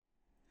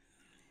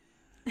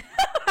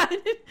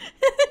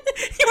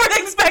You weren't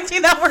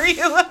expecting that, were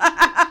you?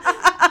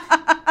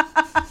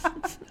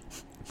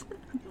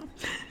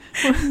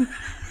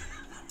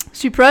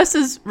 She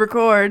presses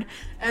record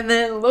and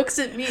then looks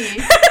at me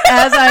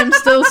as I'm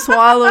still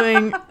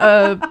swallowing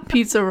a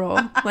pizza roll.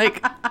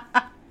 Like,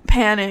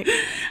 panic.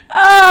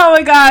 Oh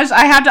my gosh.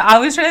 I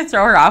always try to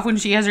throw her off when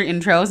she has her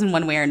intros in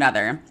one way or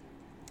another.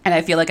 And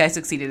I feel like I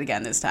succeeded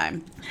again this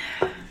time.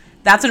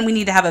 That's when we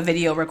need to have a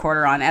video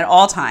recorder on at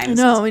all times.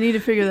 No, we need to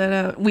figure that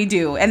out. We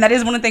do. And that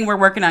is one thing we're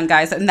working on,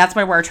 guys. And that's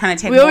why we're trying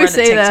to take more of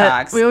the TikToks.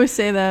 That. We always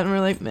say that, and we're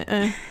like,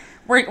 eh.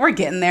 We're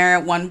getting there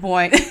at one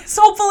point.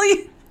 So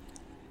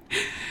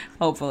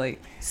hopefully.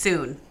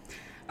 Soon.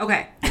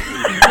 Okay.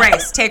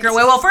 Grace, take her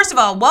away. Well, first of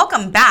all,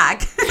 welcome back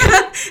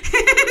to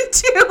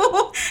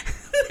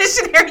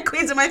Missionary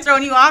Queens. Am I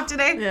throwing you off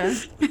today? Yeah.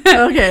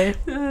 Okay.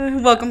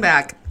 Welcome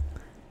back.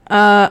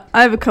 I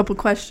have a couple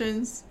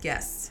questions.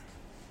 Yes.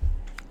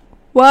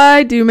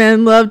 Why do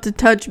men love to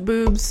touch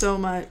boobs so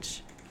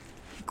much?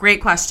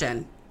 Great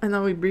question. I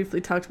know we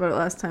briefly talked about it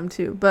last time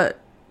too, but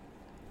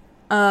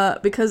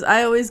because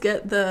I always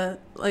get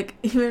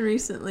even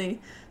recently,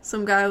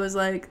 some guy was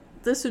like,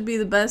 this would be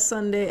the best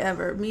Sunday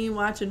ever. Me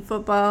watching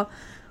football,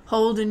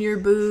 holding your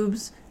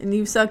boobs, and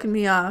you sucking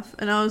me off.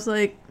 And I was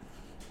like,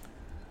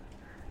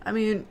 I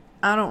mean,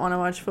 I don't want to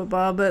watch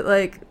football, but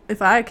like,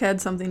 if I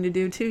had something to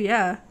do too,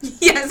 yeah.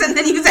 Yes, and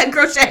then you said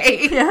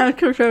crochet. Yeah,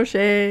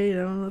 crochet,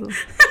 a little.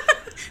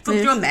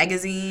 Flip through a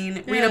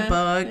magazine, read a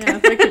book.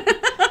 Yeah, if I could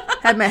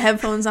have my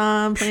headphones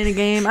on, playing a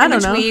game. I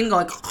don't know.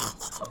 Going.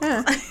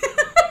 Yeah.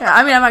 Yeah,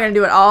 I mean, I'm not gonna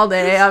do it all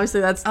day.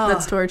 Obviously, that's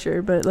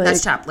torture. But like,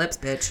 that's chopped lips,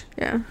 bitch.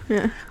 Yeah,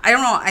 yeah. I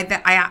don't know.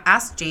 I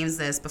asked James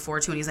this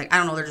before too, and he's like, I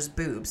don't know. They're just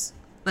boobs.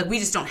 Like, we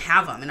just don't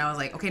have them. And I was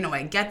like, okay, no,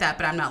 I get that,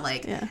 but I'm not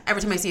like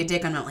every time I see a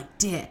dick, I'm not like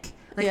dick.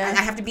 Like,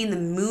 I have to be in the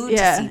mood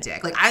to see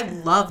dick. Like, I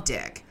love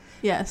dick.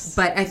 Yes.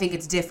 But I think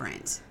it's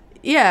different.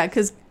 Yeah,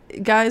 because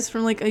guys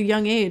from like a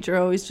young age are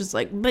always just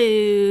like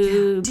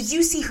boobs. Did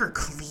you see her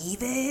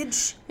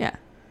cleavage? Yeah.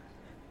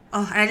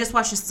 Oh, and I just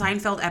watched a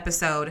Seinfeld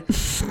episode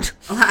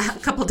a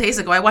couple days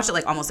ago. I watch it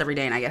like almost every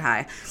day and I get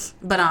high.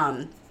 But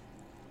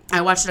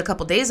I watched it a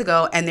couple days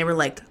ago and they were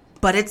like,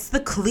 but it's the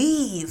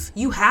cleave.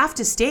 You have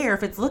to stare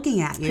if it's looking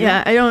at you.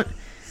 Yeah,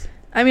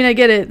 I mean, I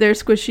get it. They're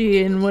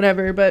squishy and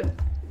whatever, but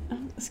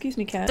excuse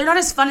me, cat. They're not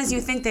as fun as you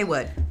think they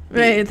would.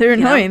 Right, they're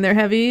annoying. You know? They're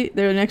heavy.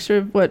 They're an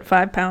extra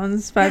 5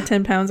 pounds,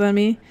 10 pounds on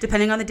me.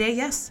 Depending on the day,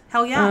 yes.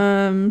 Hell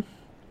yeah.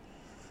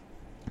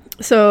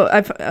 So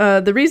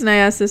the reason I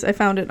asked this, I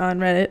found it on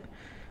Reddit.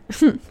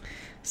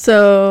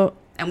 So.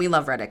 And we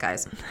love Reddit,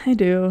 guys. I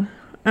do.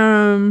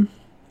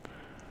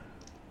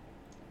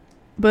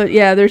 But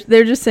yeah,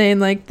 they're just saying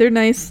like they're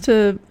nice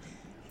to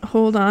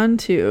hold on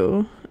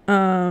to.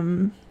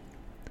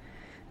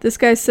 This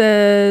guy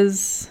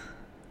says.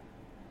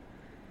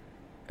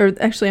 Or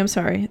actually, I'm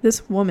sorry.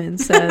 This woman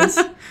says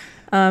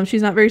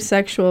she's not very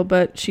sexual,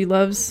 but she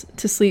loves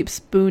to sleep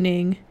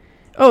spooning.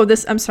 Oh,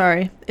 I'm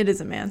sorry. It is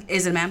a man.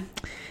 Is it a man?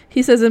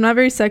 He says, I'm not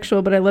very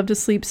sexual, but I love to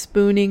sleep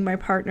spooning my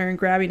partner and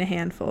grabbing a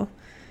handful.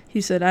 He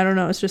said, I don't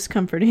know. It's just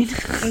comforting.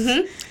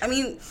 Mm-hmm. I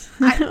mean,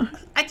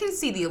 I can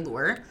see the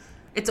allure.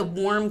 It's a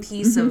warm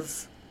piece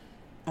of,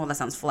 oh, that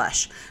sounds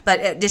flesh.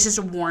 But it's just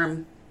a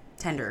warm,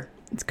 tender.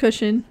 It's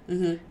cushion.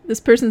 Mm-hmm. This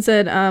person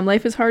said,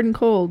 life is hard and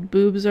cold.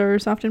 Boobs are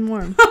soft and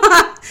warm.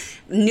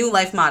 New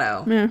life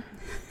motto. Yeah.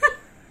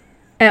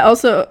 And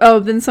also,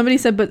 then somebody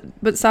said,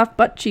 but soft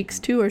butt cheeks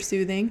too are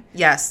soothing.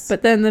 Yes.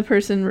 But then the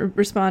person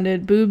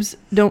responded, boobs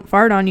don't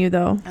fart on you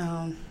though.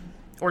 Oh.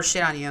 Or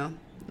shit on you.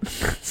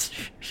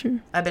 Sure.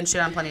 I've been shit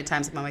on plenty of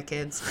times with my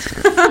kids.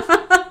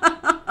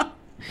 Fun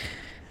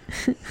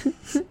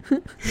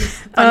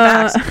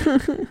fact.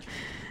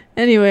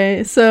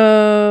 Anyway,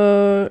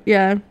 so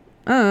yeah.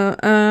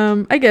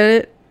 I get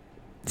it.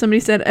 Somebody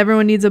said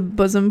everyone needs a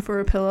bosom for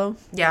a pillow.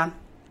 Yeah.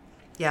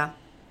 Yeah.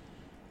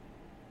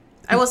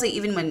 I will say,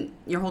 even when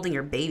you're holding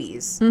your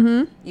babies,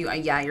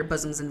 your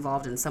bosom's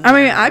involved in some way. I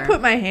mean, I put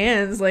my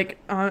hands like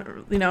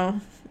on,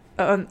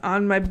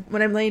 on my,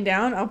 when I'm laying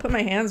down, I'll put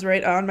my hands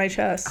right on my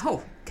chest.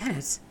 Oh,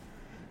 goodness.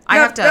 I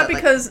have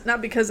to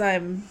not because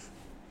I'm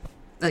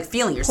like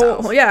feeling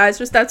yourself. Yeah, it's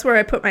just that's where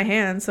I put my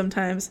hands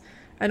sometimes.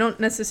 I don't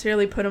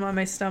necessarily put them on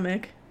my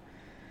stomach.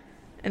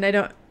 And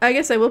I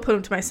guess I will put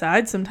them to my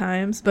side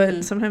sometimes,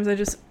 but sometimes I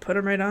just put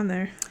them right on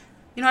there.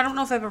 I don't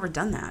know if I've ever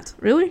done that.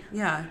 Really?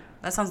 Yeah,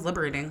 that sounds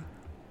liberating.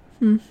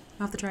 I'll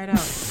have to try it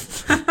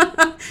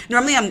out.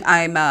 Normally,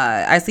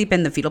 I sleep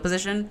in the fetal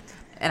position,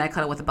 and I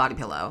cuddle with a body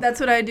pillow. That's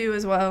what I do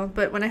as well,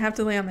 but when I have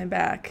to lay on my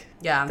back,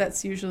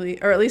 that's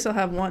usually, or at least I'll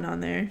have one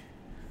on there.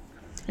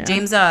 Yeah.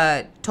 James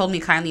told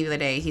me kindly the other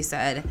day. He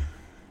said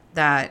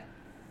that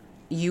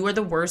you are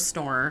the worst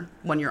snorer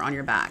when you're on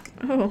your back.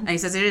 Oh. And he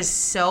says it is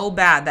so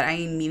bad that I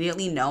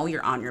immediately know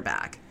you're on your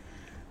back.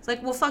 It's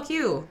like, well, fuck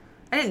you.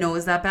 I didn't know it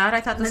was that bad. I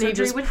thought the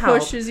surgery would help.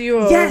 Pushes you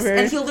over. Yes,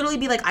 and he'll literally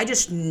be like, I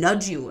just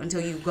nudge you until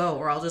you go,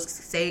 or I'll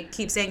just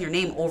keep saying your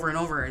name over and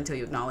over until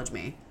you acknowledge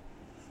me.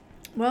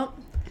 Well,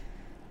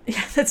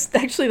 yeah, that's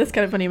kind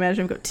of funny.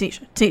 Imagine him go,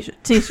 Tanisha, Tanisha,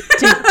 Tanisha,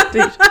 Tanisha,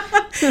 Tanisha.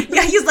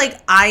 Yeah, he's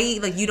like,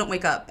 you don't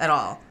wake up at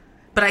all.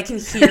 But I can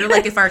hear,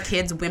 like, if our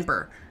kids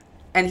whimper.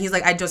 And he's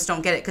like, I just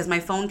don't get it. Because my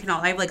phone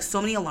I have, like,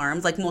 so many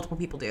alarms, like multiple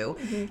people do.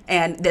 Mm-hmm.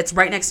 And it's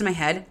right next to my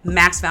head.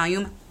 Max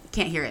volume.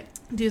 Can't hear it.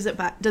 Does it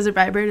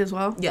vibrate as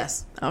well?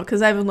 Yes. Oh,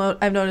 because I've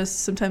noticed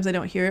sometimes I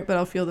don't hear it, but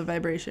I'll feel the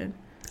vibration.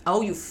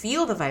 Oh, you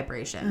feel the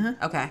vibration.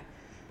 Uh-huh. Okay.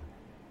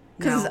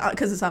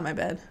 Because it's on my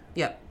bed.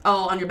 Yep.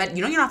 Oh, on your bed.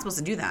 You know you're not supposed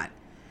to do that.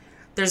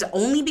 There's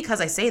only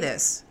because I say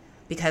this,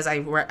 because I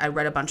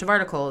read a bunch of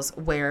articles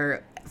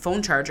where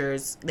phone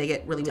chargers, they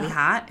get really, really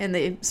hot. And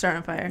they start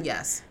on fire.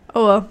 Yes.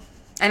 Oh, well.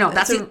 I know.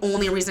 That's the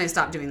only reason I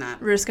stopped doing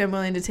that. Risk I'm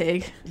willing to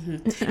take.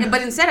 Mm-hmm.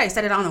 But instead, I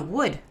set it on a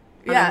wood.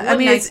 Yeah,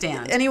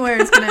 nightstand. Anywhere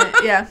it's gonna,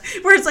 yeah.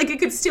 Where it's like it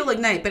could still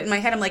ignite, but in my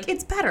head I'm like,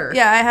 it's better.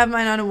 Yeah, I have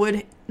mine on a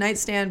wood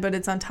nightstand, but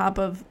it's on top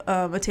of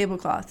a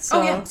tablecloth. So.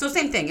 Oh yeah, so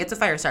same thing. It's a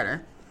fire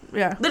starter.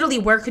 Yeah. Literally,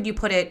 where could you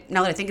put it?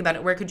 Now that I think about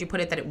it, where could you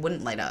put it that it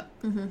wouldn't light up?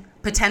 Mm-hmm.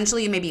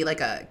 Potentially, maybe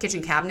like a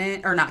kitchen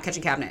cabinet, or not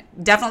kitchen cabinet.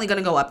 Definitely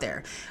gonna go up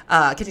there.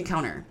 Kitchen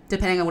counter,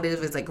 depending on what it is.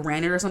 If it's like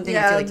granite or something.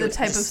 Yeah, I feel like the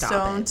type of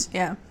stone.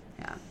 Yeah.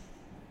 Yeah.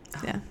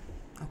 Oh, yeah.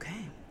 Okay.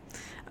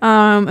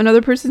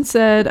 Another person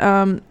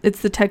said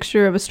it's the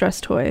texture of a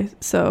stress toy.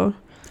 So.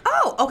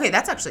 Oh, okay,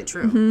 that's actually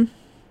true. Mm-hmm.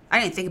 I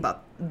didn't think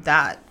about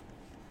that.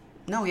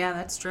 No, yeah,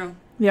 that's true.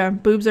 Yeah,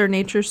 boobs are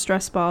nature's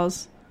stress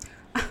balls.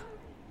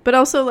 But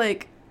also,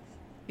 like,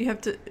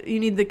 you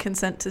need the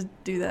consent to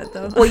do that,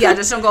 though. Well, yeah,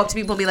 just don't go up to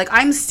people and be like,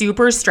 I'm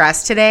super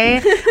stressed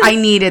today. I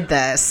needed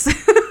this.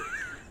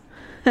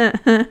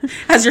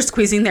 As you're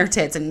squeezing their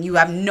tits and you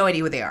have no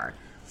idea who they are.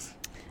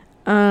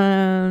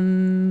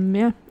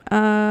 Yeah.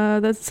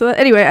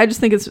 Anyway, I just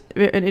think it's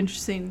an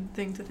interesting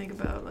thing to think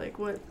about. Like,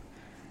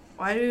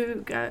 why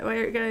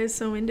are guys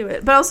so into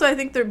it? But also, I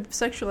think they're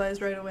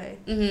sexualized right away.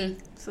 Mm-hmm.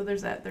 So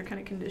there's that. They're kind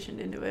of conditioned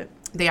into it.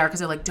 They are, because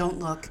they're like, don't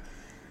look.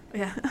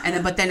 Yeah.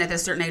 But then at a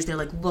certain age, they're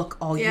like, look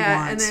all you want.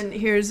 Yeah, and then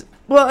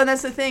and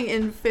that's the thing,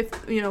 in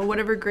fifth,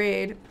 whatever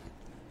grade,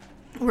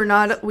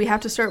 we have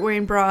to start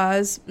wearing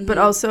bras, mm-hmm. but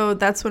also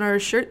that's when our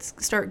shirts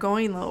start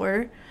going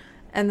lower.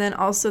 And then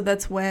also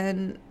that's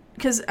when,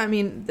 because,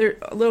 they're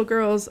little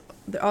girls,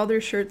 all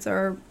their shirts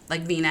are...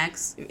 Like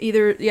V-necks?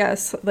 Either,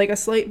 yes, like a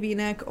slight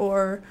V-neck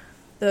or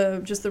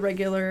just the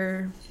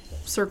regular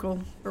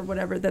circle or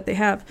whatever that they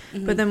have.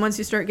 Mm-hmm. But then once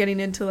you start getting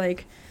into,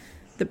 like,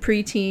 the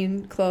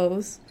preteen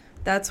clothes...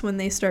 That's when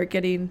they start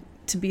getting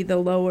to be the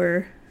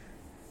lower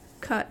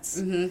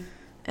cuts. Mm-hmm.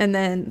 And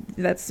then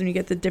that's when you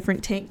get the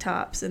different tank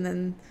tops. And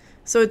then,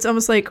 so it's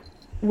almost like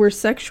we're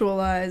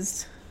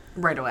sexualized.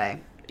 Right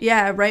away.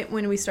 Yeah, right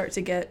when we start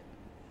to get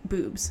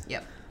boobs.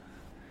 Yep.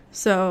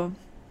 So,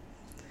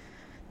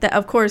 that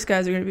of course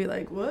guys are going to be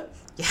like, what?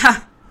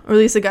 Yeah. Or at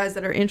least the guys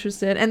that are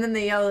interested. And then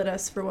they yell at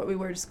us for what we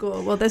wear to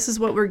school. Well, this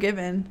is what we're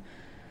given.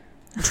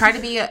 Try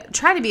to be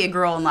a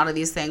girl in a lot of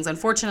these things.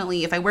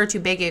 Unfortunately, if I wear too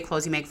baggy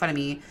clothes, you make fun of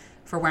me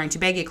for wearing too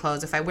baggy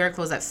clothes. If I wear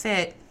clothes that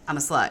fit, I'm a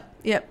slut.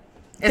 Yep.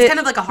 It's kind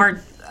of like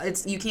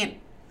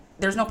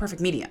there's no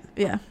perfect medium.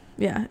 Yeah.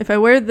 Yeah. If I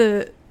wear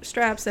the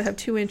straps that have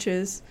 2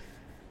 inches,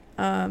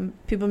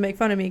 people make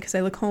fun of me because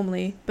I look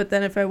homely. But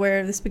then if I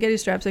wear the spaghetti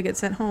straps, I get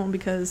sent home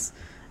because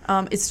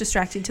it's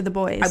distracting to the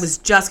boys. I was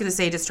just going to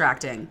say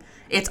distracting.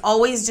 It's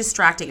always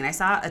distracting. And I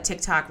saw a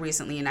TikTok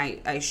recently, and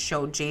I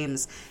showed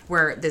James,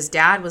 where this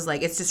dad was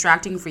like, it's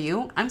distracting for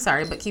you. I'm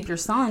sorry, but keep your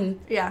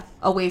son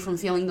away from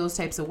feeling those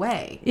types of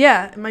way.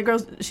 Yeah. My girl,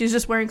 she's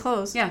just wearing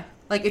clothes. Yeah.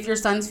 Like, if your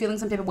son's feeling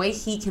some type of way,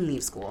 he can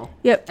leave school.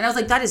 Yep. And I was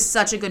like, that is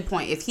such a good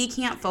point. If he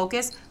can't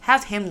focus,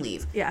 have him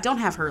leave. Yeah. Don't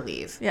have her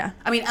leave. Yeah.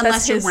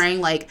 Unless you're wearing,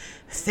 like,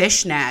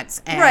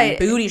 fishnets and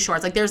booty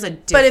shorts. Like, there's a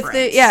difference. But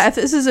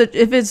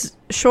if it's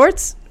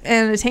shorts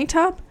and a tank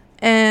top,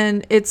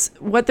 and it's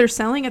what they're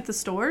selling at the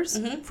stores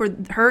mm-hmm. for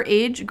her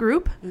age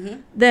group, mm-hmm.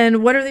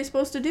 then what are they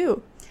supposed to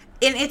do?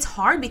 And it's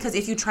hard because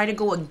if you try to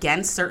go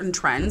against certain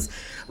trends,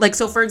 like,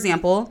 so for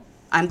example,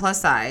 I'm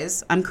plus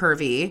size, I'm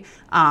curvy.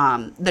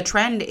 The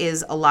trend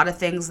is a lot of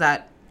things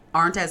that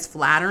aren't as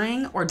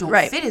flattering or don't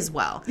fit as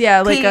well.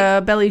 Yeah,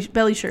 like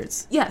belly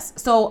shirts. Yes.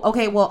 So,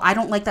 okay, well, I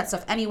don't like that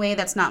stuff anyway.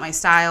 That's not my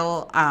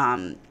style.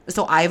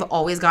 So I've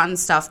always gotten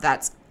stuff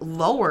that's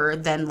lower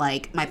than,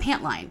 like, my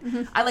pant line.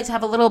 Mm-hmm. I like to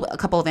have a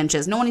couple of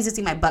inches. No one needs to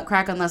see my butt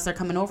crack unless they're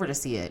coming over to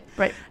see it.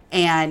 Right.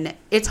 And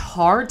it's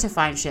hard to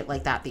find shit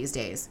like that these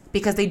days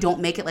because they don't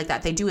make it like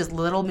that. They do as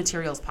little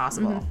material as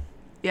possible. Mm-hmm.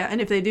 Yeah,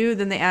 and if they do,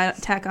 then they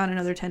tack on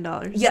another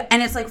 $10. Yeah,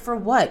 and it's like, for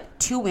what?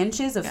 2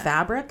 inches of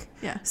fabric?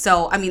 Yeah.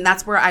 So,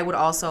 that's where I would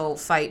also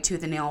fight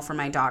tooth and nail for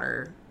my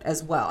daughter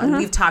as well. And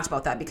we've talked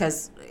about that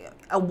because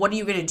what are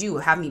you going to do?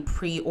 Have me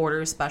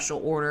pre-order, special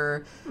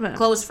order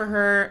clothes for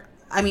her?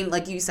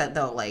 Like you said,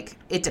 though, like,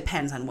 it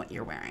depends on what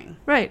you're wearing.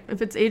 Right.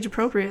 If it's age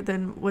appropriate,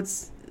 then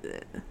what's...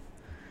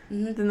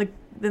 Mm-hmm.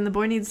 Then the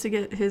boy needs to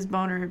get his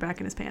boner back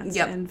in his pants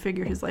and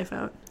figure his life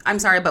out. I'm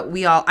sorry, but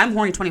I'm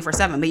horny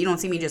 24/7, but you don't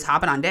see me just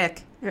hopping on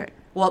dick. Right.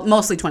 Well,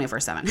 mostly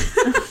 24/7.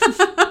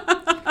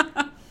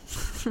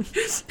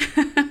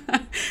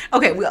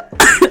 Okay. Well,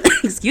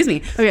 excuse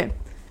me. Okay.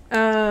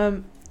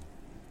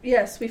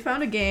 Yes, we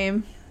found a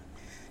game.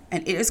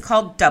 and it is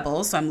called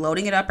Double. So I'm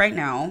loading it up right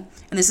now.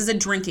 And this is a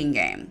drinking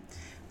game.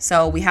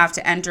 So we have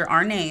to enter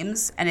our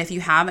names. And if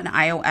you have an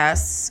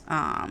iOS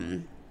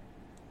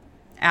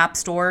app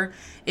store,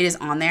 it is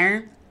on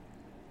there.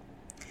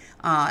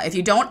 If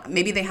you don't,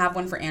 maybe they have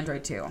one for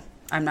Android too.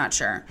 I'm not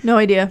sure. No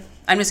idea.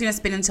 I'm just going to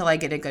spin until I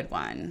get a good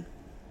one.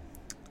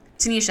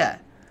 Tanisha,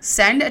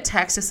 send a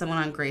text to someone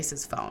on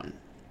Grace's phone.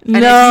 And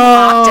if you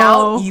opt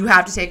out, you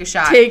have to take a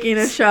shot. Taking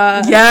a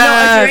shot.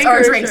 Yes. No,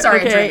 a drink. Sorry,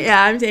 okay, a drink.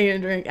 Yeah, I'm taking a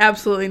drink.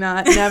 Absolutely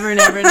not. Never,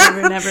 never,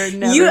 never, never,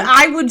 never.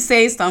 I would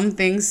say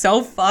something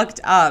so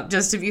fucked up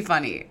just to be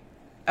funny.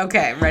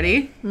 Okay,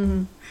 ready?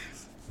 Mm-hmm.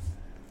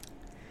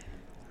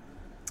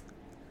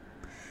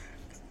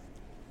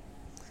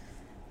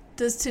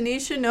 Does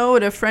Tanisha know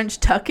what a French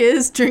tuck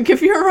is? Drink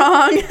if you're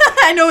wrong.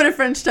 I know what a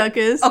French tuck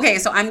is. Okay,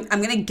 so I'm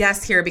going to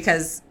guess here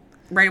because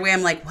right away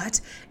I'm like,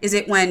 what? Is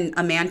it when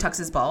a man tucks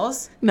his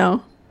balls?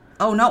 No.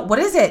 Oh, no. What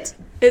is it?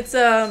 It's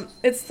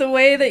the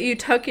way that you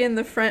tuck in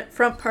the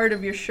front part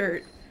of your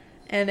shirt.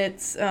 And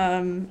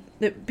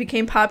it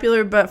became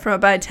popular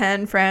by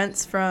 10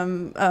 France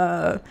from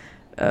Queer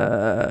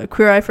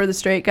Eye for the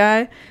Straight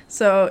Guy.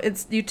 So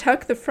you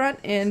tuck the front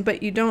in,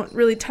 but you don't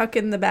really tuck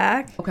in the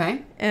back.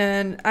 Okay.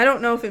 And I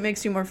don't know if it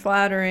makes you more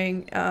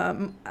flattering.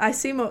 I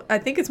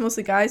think it's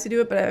mostly guys who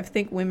do it, but I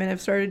think women have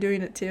started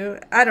doing it too.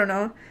 I don't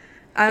know.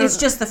 It's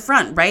just the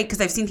front, right? Because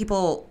I've seen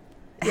people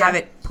have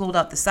it pulled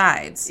out the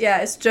sides.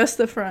 Yeah, it's just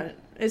the front.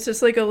 It's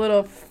just like a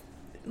little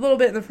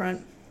bit in the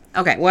front.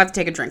 Okay, we'll have to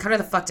take a drink. How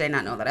the fuck did I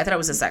not know that? I thought it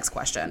was a sex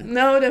question.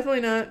 No,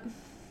 definitely not.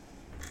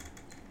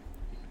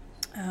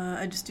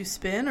 I just do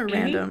spin or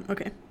random.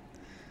 Okay.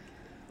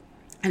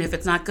 And if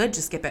it's not good,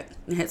 just skip it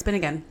and hit spin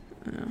again.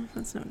 Oh,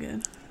 that's not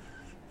good.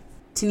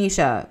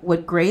 Tanisha,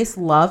 would Grace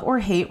love or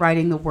hate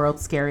riding the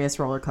world's scariest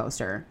roller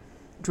coaster?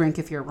 Drink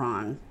if you're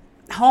wrong.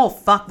 Oh,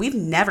 fuck. We've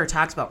never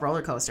talked about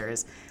roller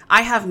coasters.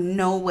 I have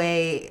no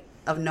way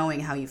of knowing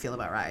how you feel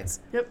about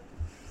rides. Yep.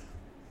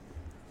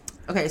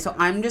 Okay, so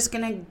I'm just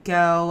going to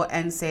go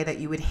and say that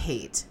you would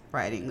hate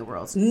riding the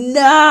world's...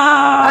 No!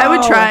 I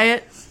would try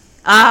it.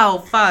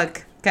 Oh,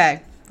 fuck.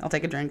 Okay, I'll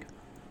take a drink.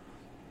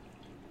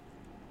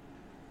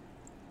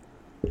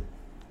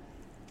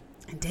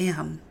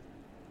 Damn.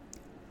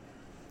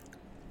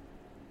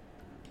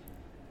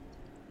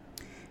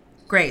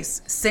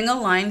 Grace, sing a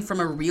line from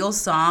a real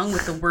song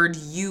with the word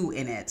you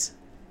in it.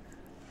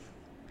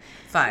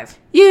 5.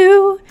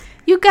 You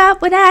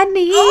got what I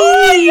need.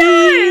 Oh,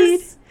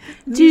 yes!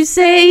 You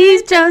say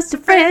he's just a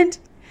friend.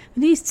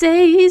 And he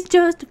say he's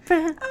just a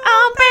friend.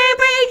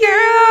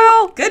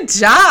 Oh, baby, you. Good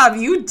job.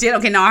 You did.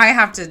 Okay, now I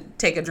have to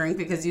take a drink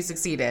because you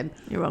succeeded.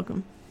 You're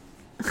welcome.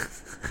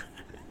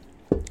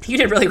 You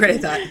did really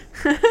great at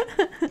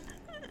that.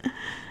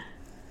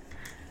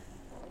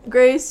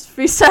 Grace,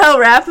 freestyle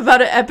rap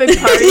about an epic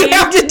party. You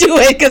have to do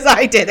it because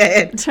I did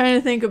it. I'm trying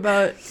to think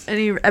about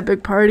any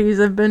epic parties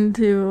I've been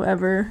to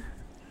ever.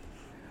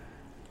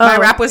 My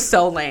rap was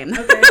so lame.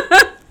 Okay.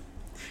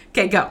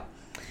 Okay, go.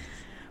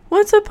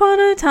 Once upon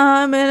a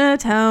time in a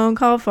town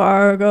called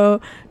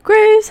Fargo,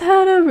 Grace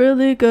had a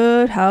really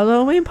good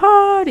Halloween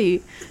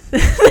party.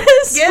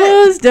 This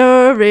was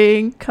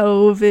during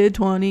COVID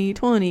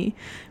 2020,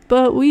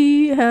 but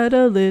we had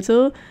a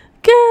little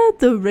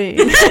gathering.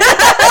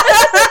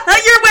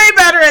 You're way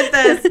better at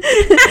this.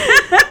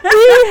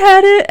 We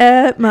had it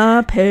at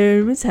my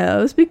parents'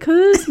 house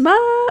because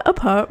my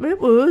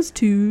apartment was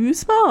too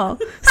small.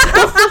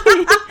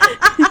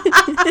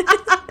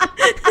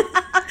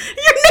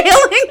 You're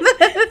nailing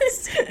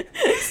this.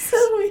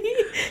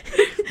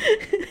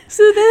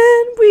 So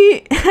then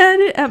we had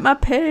it at my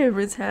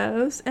parents'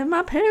 house, and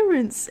my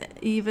parents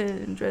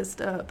even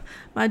dressed up.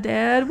 My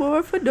dad wore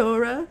a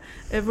fedora.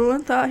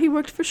 Everyone thought he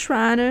worked for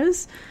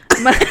Shriners.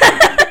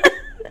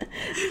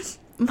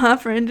 My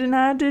friend and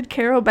I did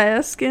Carol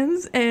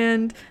Baskins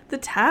and the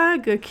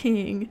Tiger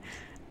King.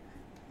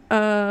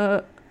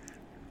 My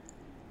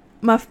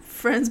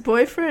friend's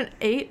boyfriend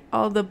ate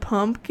all the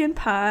pumpkin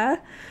pie,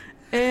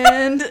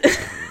 and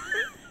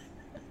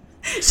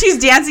she's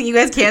dancing. You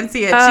guys can't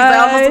see it. She's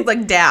almost looks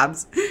like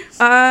dabs.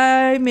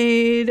 I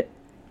made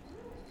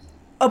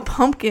a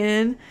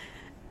pumpkin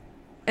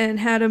and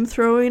had him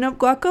throwing up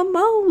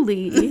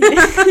guacamole.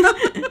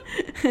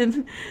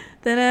 And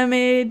then I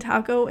made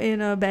taco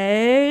in a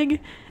bag,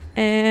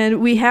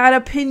 and we had a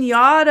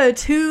piñata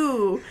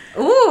too.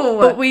 Ooh!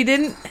 But we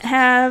didn't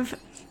have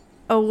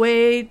a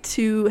way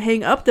to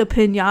hang up the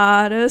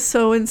piñata,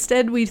 so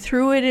instead we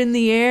threw it in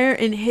the air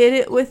and hit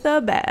it with a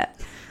bat.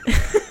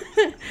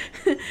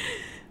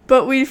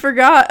 But we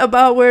forgot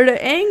about where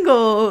to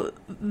angle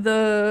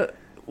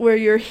where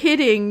you're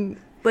hitting,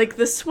 like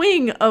the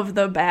swing of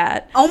the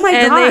bat. Oh my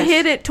gosh. And they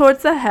hit it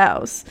towards the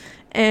house.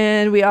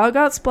 And we all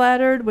got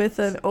splattered with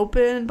an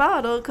open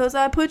bottle because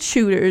I put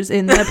shooters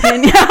in the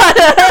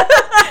piñata.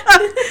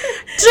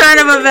 Turn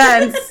of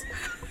events.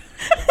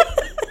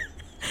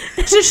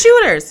 Just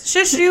shooters.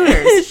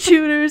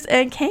 Shooters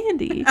and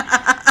candy.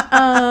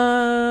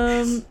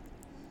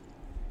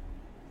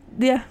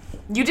 Yeah.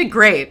 You did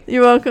great.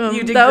 You're welcome.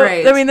 You did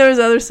great. I mean, there was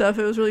other stuff.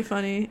 It was really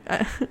funny.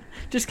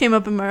 Just came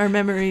up in our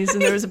memories,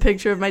 and there was a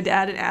picture of my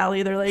dad and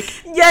Allie. They're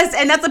like... Yes,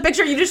 and that's a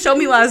picture you just showed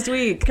me last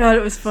week. God,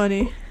 it was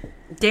funny.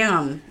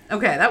 Damn.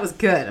 Okay, that was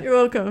good. You're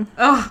welcome.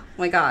 Oh,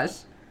 my gosh.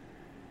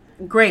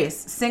 Grace,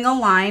 sing a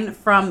line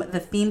from the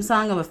theme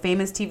song of a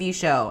famous TV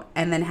show,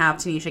 and then have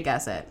Tanisha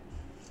guess it.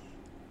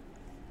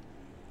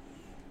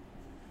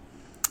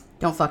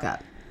 Don't fuck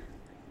up.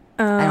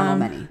 I don't know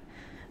many.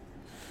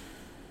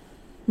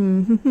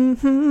 You're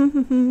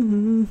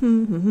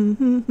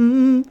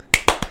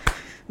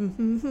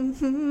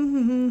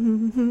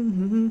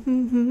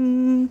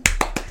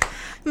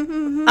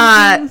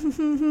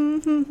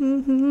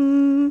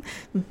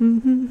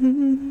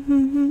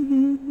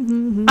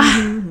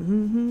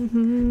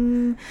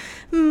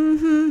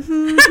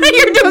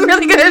doing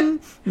really good.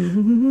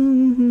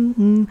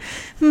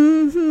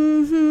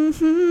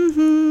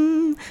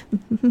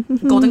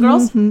 Golden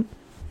Girls?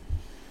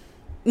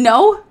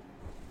 No?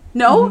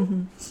 No?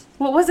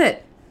 What was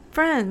it?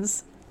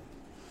 Friends.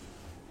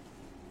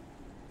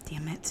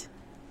 Damn it.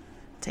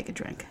 Take a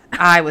drink.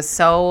 I was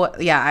so...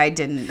 Yeah, I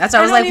didn't. That's why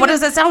I was like, what does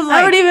that sound like?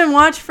 I don't even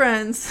watch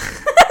Friends.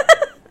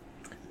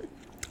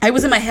 I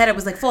was in my head. I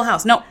was like, Full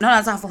House. No,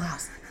 that's not Full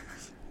House.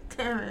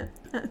 Damn it.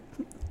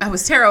 I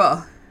was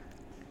terrible.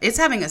 It's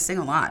having us sing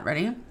a lot.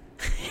 Ready?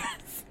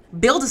 Yes.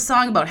 Build a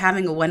song about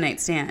having a one-night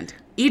stand.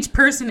 Each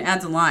person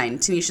adds a line.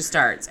 Tanisha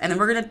starts. And then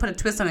we're going to put a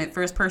twist on it.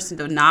 First person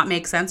to not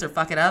make sense or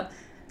fuck it up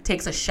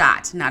takes a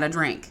shot, not a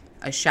drink.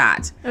 A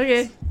shot.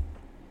 Okay.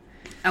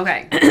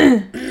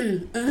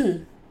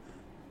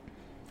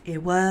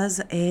 It was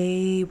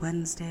a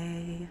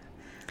Wednesday.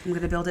 I'm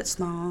going to build it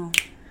small.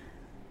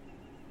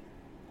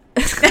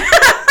 Great.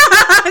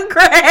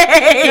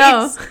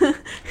 No.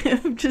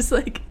 I'm just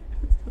like...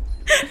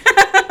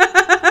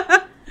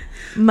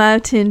 My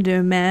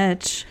Tinder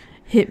match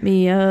hit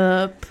me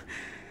up.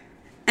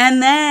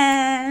 And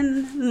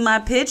then my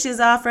pitch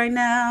is off right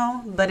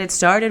now, but it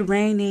started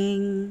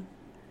raining.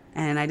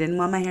 And I didn't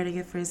want my hair to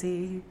get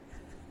frizzy.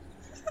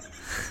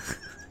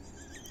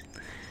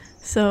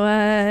 So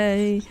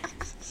I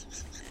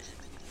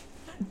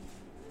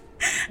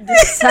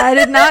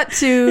decided not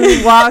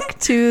to walk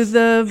to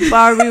the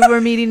bar we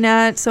were meeting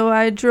at, so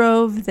I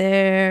drove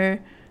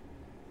there.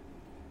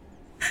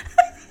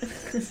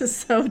 This is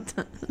so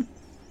dumb.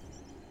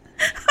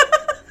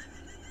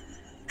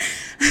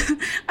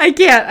 I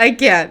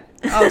can't.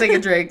 I'll take a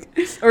drink.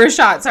 Or a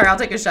shot. Sorry, I'll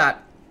take a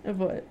shot. Of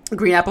what?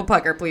 Green apple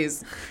pucker,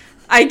 please.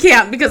 I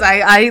can't because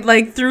I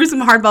like threw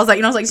some hardballs at you.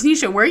 And I was like,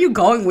 Tanisha, where are you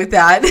going with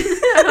that?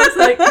 I was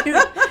like,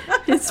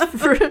 it's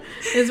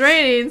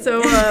raining,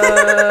 so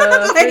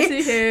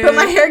frizzy hair. But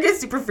my hair gets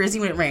super frizzy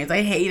when it rains.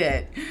 I hate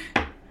it.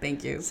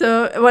 Thank you.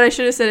 So what I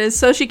should have said is,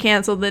 so she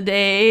canceled the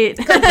date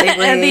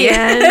completely. at the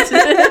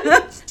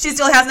end. She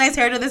still has nice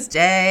hair to this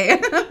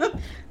day.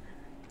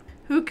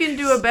 Who can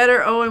do a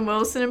better Owen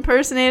Wilson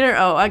impersonator?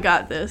 Oh, I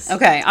got this.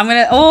 Okay, I'm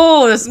gonna...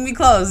 Oh, this is gonna be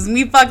close. This is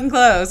gonna be fucking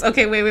close.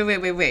 Okay,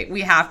 wait.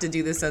 We have to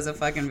do this as a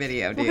fucking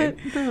video, dude.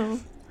 What?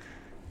 No.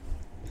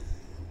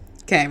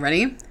 Okay,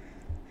 ready?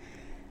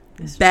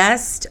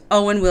 Best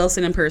Owen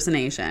Wilson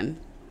impersonation.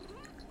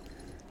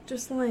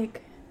 Just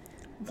like,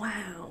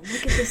 wow,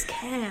 look at this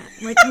cat.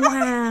 Like,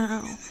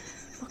 wow,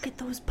 look at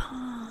those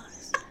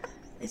paws.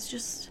 It's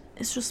just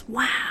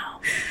wow.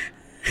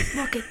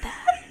 Look at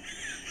that.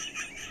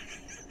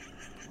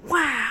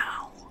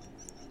 Wow.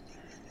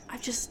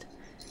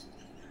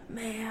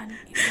 Man,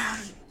 you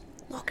gotta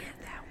look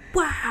at that.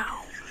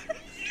 Wow.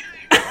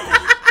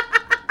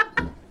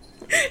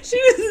 She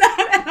was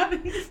not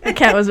having it. The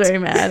cat was very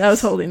mad. I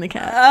was holding the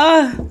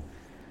cat.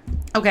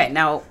 Okay,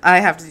 now I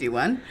have to do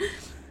one.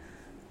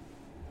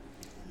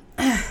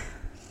 Oh,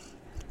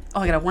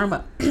 I gotta warm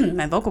up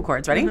my vocal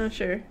cords. Ready? I'm not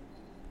sure.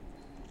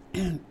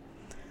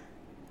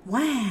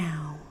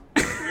 Wow.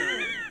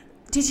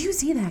 Did you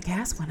see that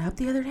gas went up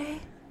the other day?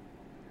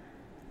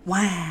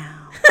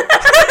 Wow.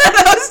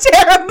 That was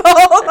terrible.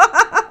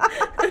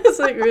 I was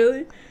like,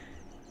 really?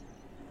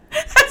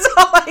 That's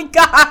all I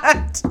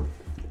got.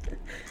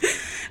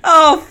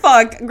 Oh,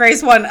 fuck.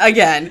 Grace won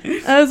again.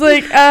 I was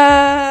like,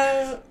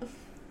 I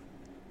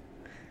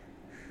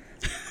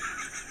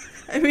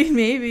mean,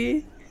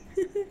 maybe.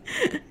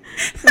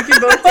 We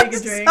can both take a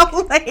drink.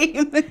 So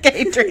lame.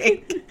 Okay,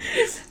 drink.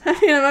 I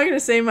mean, I'm not going to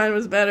say mine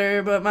was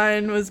better, but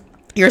mine was...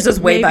 Yours was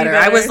way better.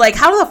 I was like,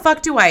 how the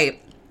fuck do I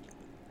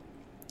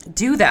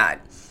do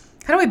that?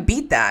 How do I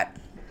beat that?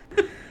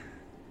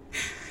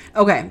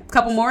 Okay, a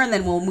couple more and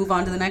then we'll move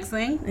on to the next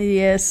thing.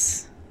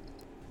 Yes.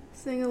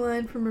 Sing a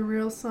line from a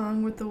real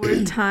song with the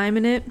word time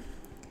in it.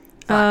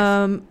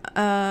 5,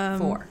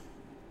 4,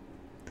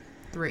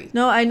 3.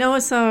 No, I know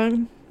a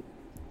song.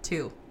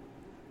 2,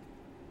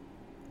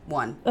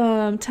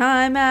 1.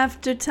 Time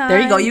after time.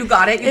 There you go. You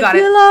got it. If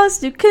you're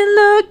lost, you can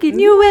look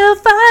and you will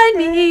find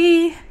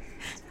me.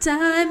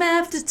 Time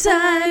after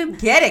time.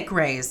 Get it,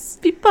 Grace.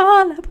 Before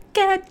I will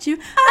get you,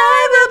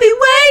 I will be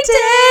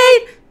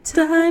waiting.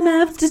 Time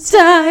after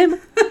time.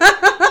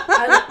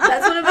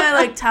 That's one of my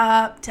like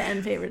top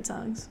 10 favorite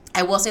songs.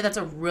 I will say that's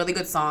a really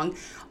good song.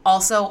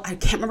 Also, I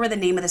can't remember the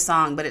name of the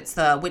song, but it's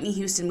the Whitney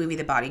Houston movie,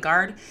 The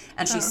Bodyguard,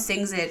 and she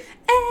sings it.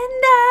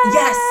 And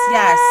Yes.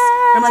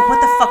 I'm like, what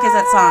the fuck is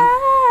that song?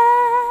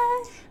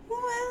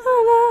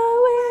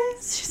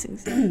 She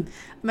sings it.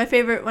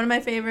 One of my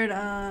favorite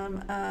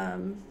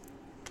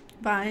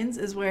vines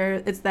is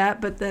where it's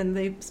that, but then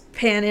they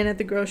pan in at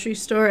the grocery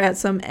store at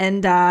some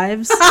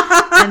endives,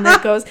 and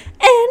that goes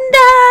endives.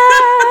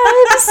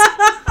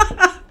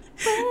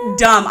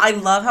 Dumb. I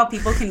love how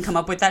people can come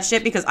up with that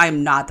shit because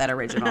I'm not that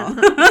original.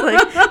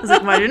 I was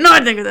like, why did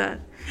not think of that?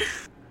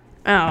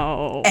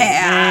 Oh,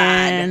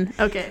 man.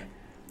 Okay.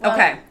 Well,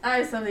 Okay. I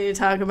have something to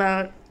talk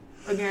about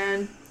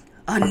again.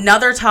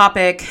 Another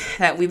topic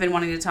that we've been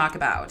wanting to talk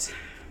about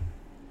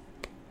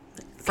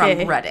from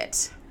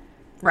Reddit.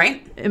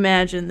 Right?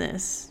 Imagine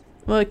this.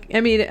 Look,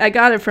 I mean, I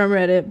got it from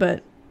Reddit,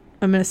 but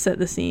I'm going to set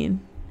the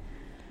scene.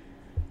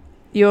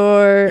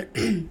 You're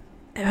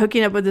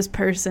hooking up with this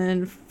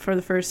person for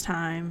the first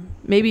time.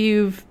 Maybe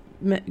you've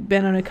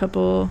been on a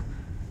couple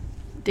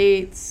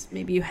dates.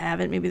 Maybe you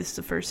haven't. Maybe this is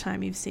the first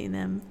time you've seen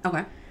them.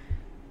 Okay.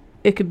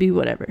 It could be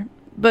whatever.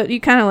 But you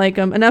kind of like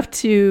them enough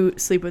to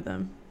sleep with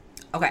them.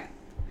 Okay.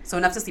 So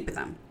enough to sleep with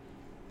them.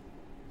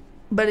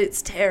 But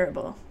it's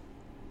terrible.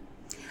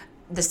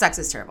 The sex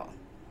is terrible.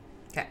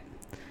 Okay.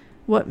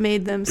 What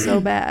made them so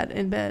bad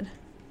in bed?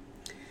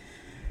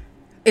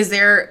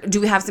 Do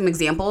we have some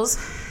examples?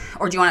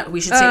 Or do you want we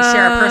should share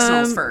our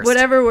personals first?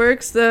 Whatever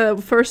works. The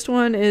first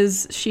one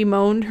is she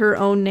moaned her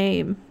own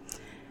name.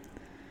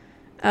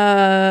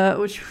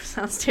 Which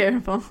sounds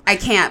terrible. I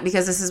can't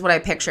because this is what I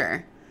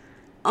picture.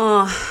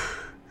 Oh,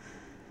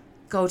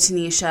 go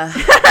Tanisha.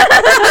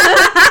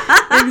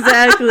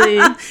 Exactly.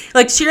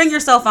 Like cheering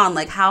yourself on.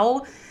 Like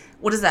how,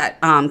 what is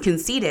that?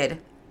 Conceited.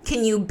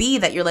 Can you be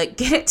that you're like,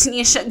 get it,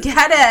 Tanisha,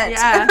 get it.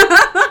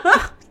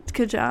 Yeah.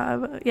 Good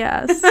job.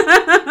 Yes.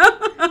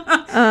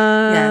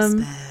 Yes,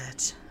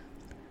 bitch.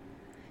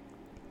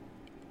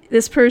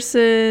 This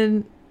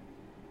person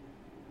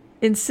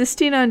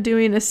insisting on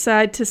doing a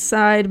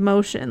side-to-side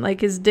motion,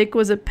 like his dick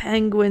was a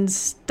penguin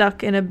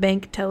stuck in a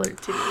bank teller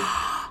tube.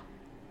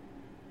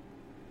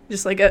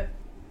 Just like a...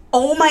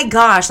 Oh my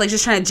gosh, like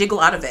just trying to jiggle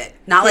out of it.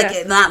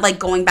 Not like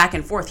going back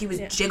and forth. He was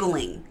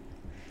jiggling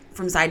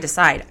from side to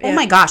side. Yeah. Oh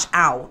my gosh,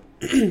 ow.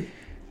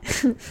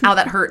 Ow,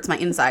 that hurts my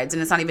insides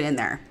and it's not even in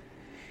there.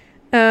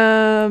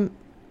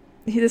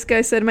 This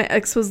guy said my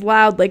ex was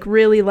loud, like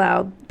really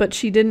loud, but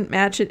she didn't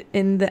match it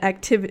in the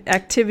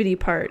activity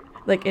part,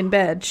 like in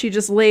bed. She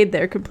just laid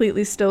there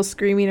completely still,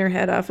 screaming her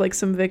head off like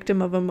some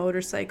victim of a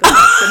motorcycle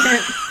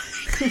accident.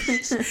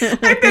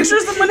 I picture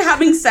someone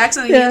having sex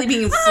and immediately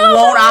being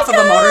flown off of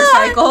a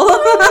motorcycle.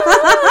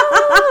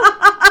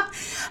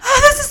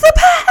 Oh, this is the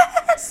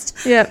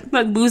best. Yeah.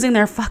 Like losing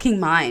their fucking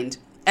mind.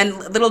 And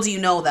little do you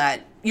know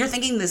that you're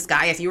thinking this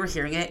guy, if you were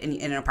hearing it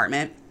in an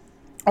apartment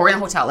or in a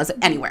hotel,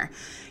 anywhere,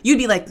 you'd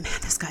be like, man,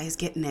 this guy is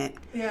getting it.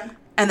 Yeah.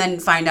 And then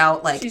find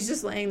out like she's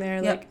just laying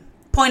there yeah, like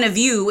point of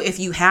view, if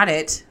you had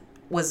it,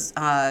 was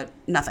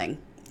nothing.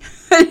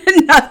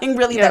 Nothing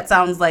really that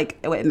sounds like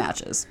it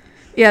matches.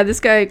 Yeah, this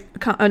guy,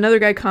 another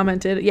guy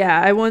commented,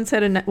 yeah, I once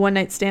had a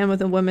one-night stand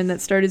with a woman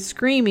that started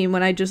screaming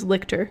when I just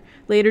licked her.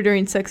 Later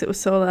during sex, it was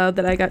so loud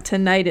that I got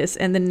tinnitus,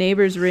 and the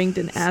neighbors ringed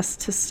and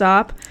asked to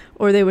stop,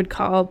 or they would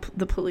call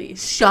the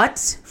police.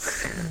 Shut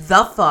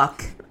the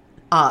fuck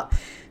up.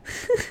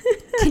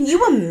 Can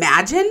you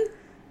imagine?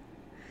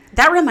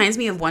 That reminds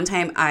me of one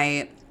time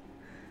I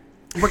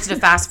worked at a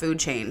fast food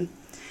chain,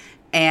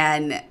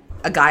 and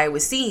a guy I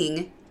was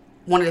seeing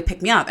wanted to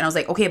pick me up, and I was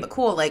like, okay, but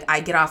cool, like I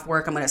get off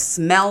work, I'm gonna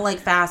smell like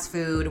fast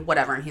food,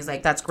 whatever. And he's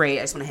like, that's great,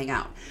 I just want to hang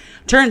out.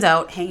 Turns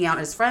out hanging out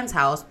at his friend's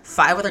house,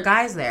 5 other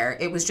guys there,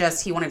 it was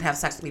just he wanted to have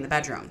sex with me in the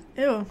bedroom.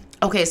 Ew.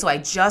 Okay, so I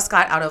just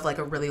got out of like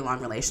a really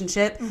long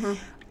relationship,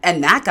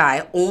 and that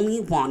guy only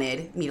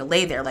wanted me to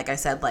lay there, like I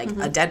said, like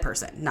a dead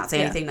person, not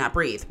say anything, not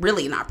breathe,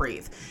 really not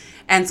breathe.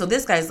 And so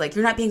this guy's like,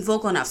 you're not being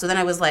vocal enough. So then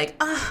I was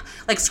like,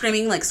 like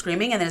screaming.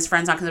 And then his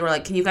friends knocked on the door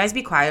like, can you guys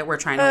be quiet? We're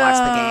trying to watch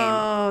the game.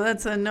 Oh,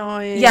 that's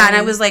annoying. Yeah, and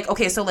I was like,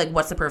 okay, so like,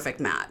 what's the perfect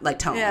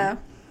tone? Yeah.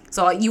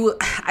 So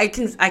I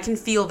can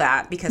feel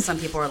that because some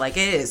people are like,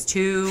 it is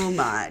too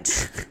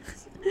much.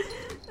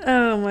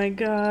 Oh my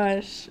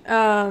gosh.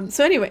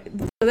 So anyway,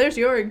 so there's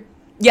your...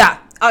 Yeah.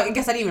 I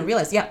guess I didn't even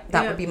realize. Yeah,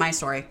 that would be my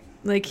story.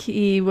 Like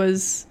he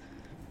was...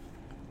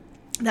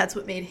 That's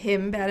what made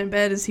him bad in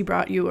bed, is he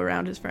brought you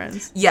around his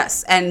friends.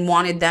 Yes, and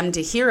wanted them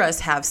to hear us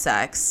have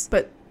sex.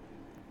 But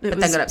then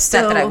got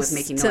upset that I was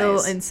making noise.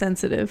 Still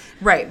insensitive.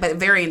 Right, but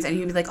very insensitive.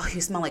 He'd be like, oh,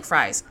 you smell like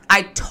fries.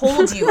 I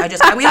told you, I'm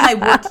in my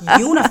work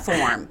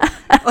uniform.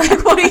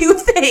 Like, what do you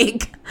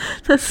think?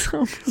 That's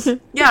so good.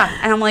 Yeah,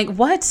 and I'm like,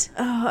 what?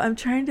 Oh, I'm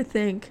trying to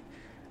think.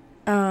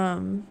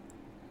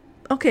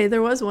 Okay,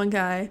 there was one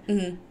guy.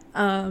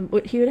 Mm-hmm.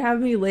 He would have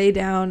me lay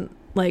down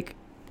like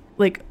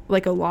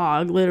a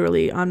log,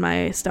 literally, on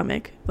my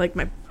stomach, like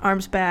my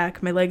arms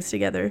back, my legs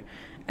together,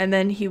 and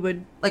then he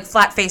would like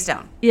flat face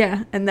down.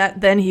 Yeah, and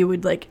then he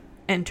would like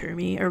enter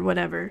me or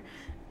whatever,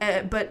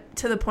 but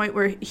to the point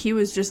where he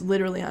was just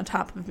literally on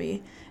top of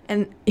me,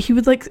 and he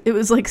would like, it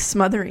was like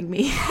smothering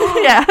me.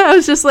 Yeah, I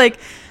was just like,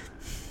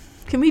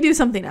 can we do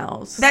something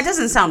else? That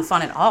doesn't sound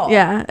fun at all.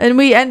 Yeah, and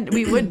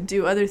we would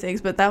do other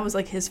things, but that was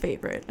like his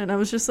favorite, and I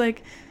was just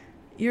like,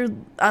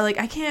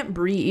 I can't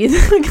breathe.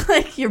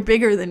 Like, you're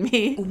bigger than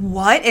me.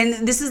 What?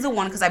 And this is the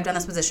one, because I've done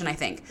this position, I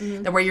think,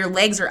 that where your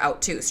legs are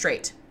out too,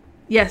 straight.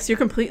 Yes, you're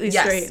completely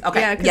straight.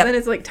 Okay. Yeah, because then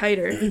it's like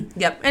tighter.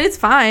 Yep. And it's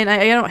fine.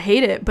 I don't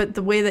hate it, but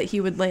the way that he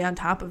would lay on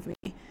top of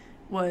me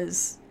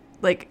was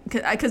like,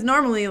 because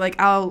normally like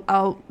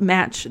I'll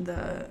match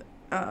the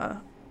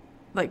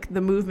like the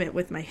movement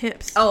with my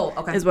hips. Oh,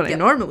 okay. Is what I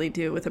normally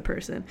do with a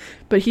person,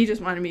 but he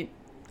just wanted me.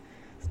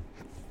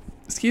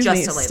 Excuse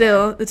me.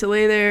 To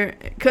lay there,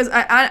 because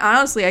I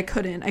honestly I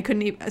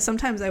couldn't.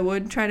 Sometimes I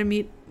would try to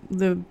meet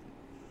the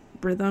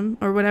rhythm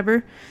or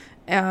whatever.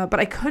 But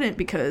I couldn't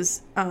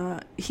because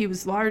he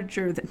was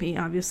larger than me,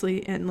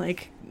 obviously, and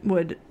like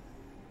would,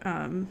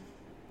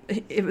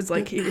 it was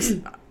like he was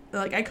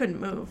like I couldn't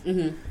move.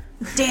 Mm-hmm.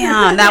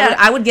 Damn,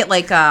 I would get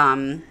like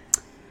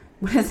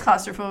what is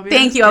claustrophobia?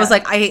 Thank you. Yeah. I was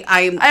like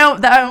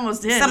I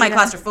almost did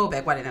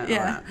semi-claustrophobic. Why didn't I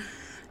know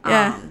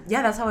that?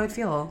 Yeah, that's how I'd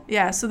feel.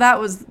 Yeah, so that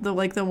was the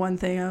one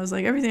thing I was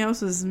like, everything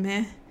else was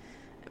meh,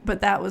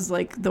 but that was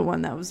like the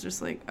one that was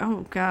just like,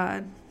 oh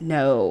god,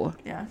 no.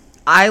 Yeah,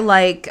 I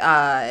like.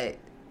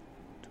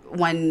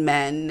 When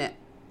men,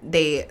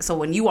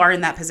 when you are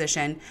in that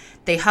position,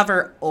 they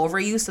hover over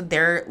you, so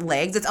their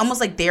legs, it's almost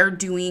like they're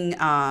doing,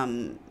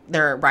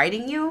 they're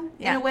riding you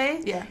in a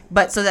way. Yeah.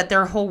 But so that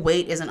their whole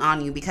weight isn't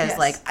on you, because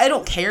like, I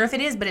don't care if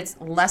it is, but it's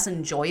less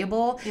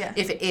enjoyable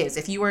if it is.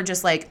 If you are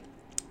just like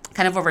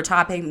kind of over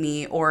topping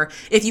me, or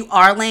if you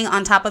are laying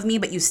on top of me,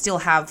 but you still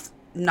have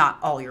not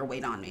all your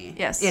weight on me.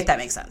 Yes. If that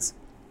makes sense.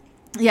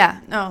 Yeah,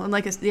 no, and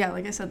like I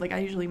said, like I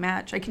usually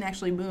match. I can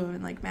actually move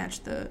and like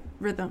match the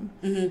rhythm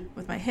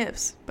with my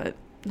hips, but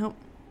nope.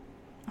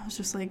 I was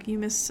just like, you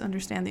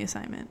misunderstand the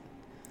assignment.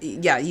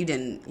 Yeah, you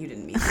didn't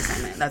meet the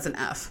assignment. That's an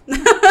F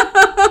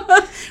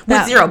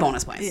with 0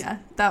 bonus points. Yeah,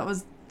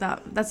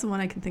 that's the one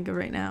I can think of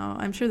right now.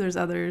 I'm sure there's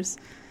others.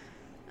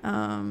 Yeah,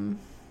 I'm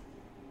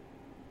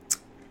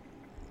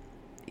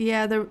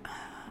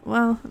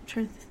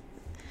trying to.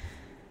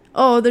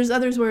 Oh, there's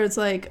others where it's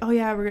like, oh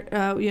yeah, we're,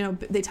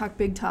 they talk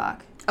big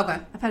talk. Okay.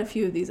 I've had a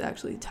few of these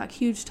actually. Talk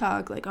huge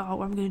talk, like,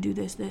 oh, I'm going to do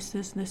this, and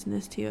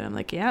this to you. And I'm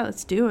like, yeah,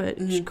 let's do it.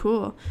 Mm-hmm. It's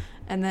cool.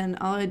 And then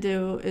all I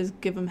do is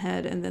give them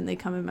head, and then they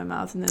come in my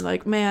mouth, and they're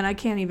like, man, I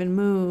can't even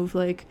move.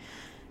 Like,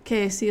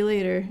 okay, see you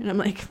later. And I'm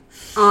like,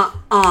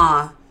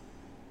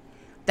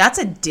 that's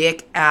a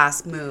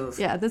dick-ass move.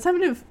 Yeah, that's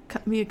happened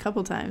to me a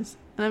couple times.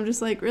 And I'm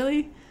just like,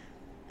 really?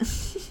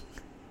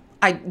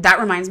 That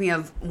reminds me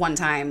of one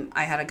time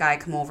I had a guy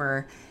come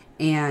over,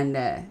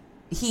 and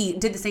he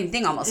did the same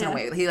thing almost in a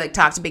way. He like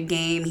talked a big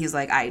game. He's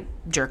like, I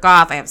jerk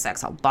off, I have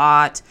sex a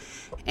lot.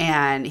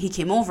 And he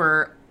came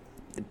over,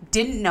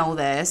 didn't know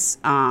this,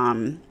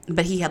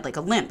 but he had like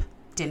a limp,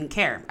 didn't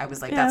care. I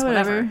was like, that's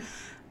whatever.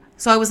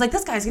 So I was like,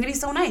 this guy's gonna be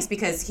so nice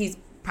because he's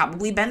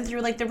probably been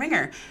through like the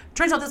ringer.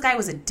 Turns out this guy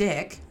was a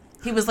dick.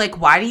 He was like,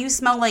 why do you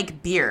smell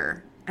like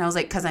beer? And I was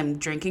like, because I'm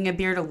drinking a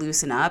beer to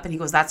loosen up. And he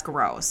goes, that's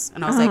gross.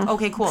 And I was like,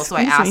 okay, cool. So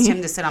I asked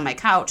him to sit on my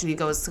couch. And he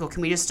goes, so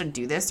can we just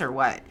do this or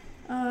what?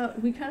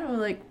 We kind of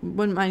like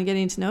wouldn't mind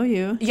getting to know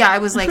you. Yeah, I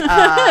was like,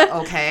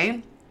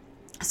 okay.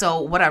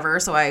 So whatever.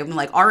 So I'm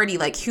like already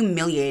like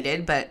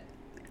humiliated. But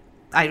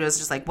I was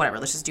just like, whatever,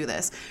 let's just do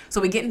this.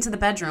 So we get into the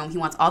bedroom. He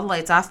wants all the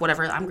lights off,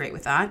 whatever. I'm great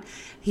with that.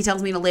 He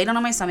tells me to lay down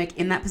on my stomach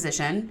in that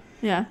position.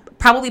 Yeah.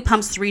 Probably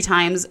pumps 3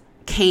 times,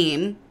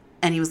 came.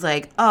 And he was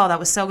like, oh, that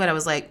was so good. I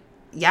was like,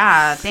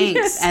 yeah,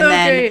 thanks. So and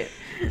then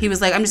great. He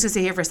was like, I'm just gonna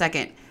stay here for a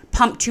second.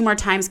 Pumped 2 more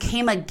times,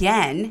 came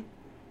again.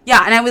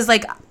 Yeah, and I was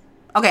like,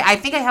 okay, I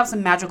think I have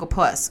some magical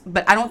puss,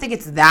 but I don't think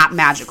it's that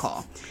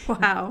magical.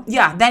 Wow.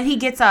 Yeah, then he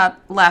gets up,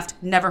 left,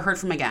 never heard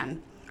from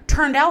again.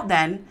 Turned out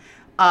then,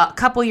 a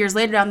couple years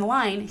later down the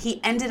line,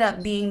 he ended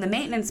up being the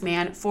maintenance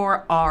man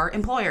for our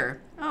employer.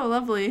 Oh,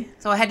 lovely.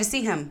 So I had to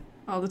see him.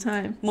 All the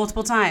time.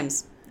 Multiple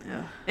times.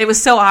 Yeah. It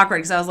was so awkward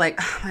because I was like,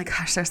 oh my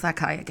gosh, there's that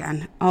guy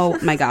again. Oh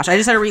my gosh. I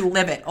just had to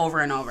relive it over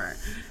and over.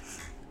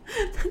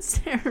 That's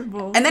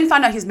terrible. And then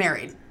found out he's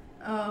married.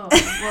 Oh,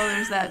 well,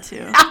 there's that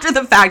too. After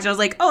the fact, I was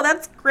like, oh,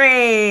 that's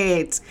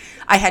great.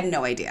 I had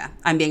no idea.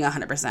 I'm being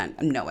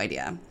 100%. No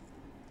idea.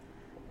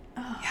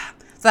 Oh. Yeah.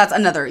 So that's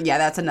another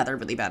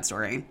really bad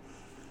story.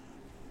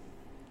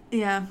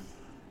 Yeah.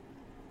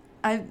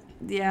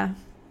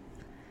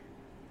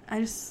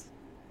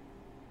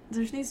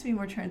 There needs to be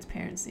more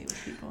transparency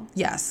with people.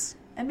 Yes.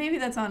 And maybe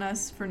that's on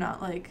us for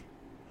not, like,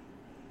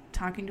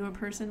 talking to a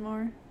person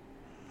more.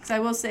 Because I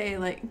will say,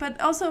 like, but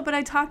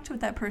I talked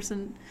with that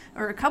person,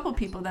 or a couple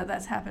people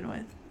that's happened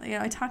with. You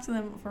know, I talked to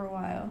them for a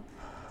while.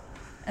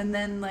 And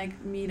then,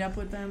 like, meet up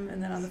with them,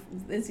 and then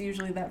it's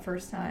usually that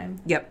first time.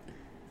 Yep.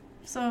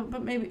 So,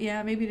 but maybe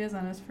it is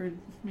on us for,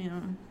 you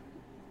know.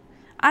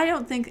 I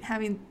don't think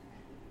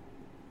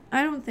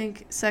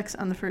sex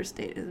on the first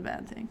date is a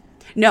bad thing.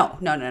 No.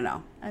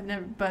 I've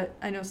never, but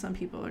I know some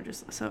people are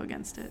just so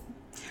against it.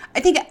 I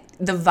think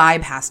the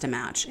vibe has to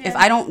match. Yeah. If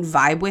I don't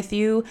vibe with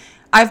you,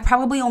 I've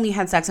probably only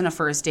had sex on a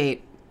first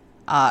date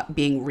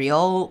being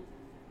real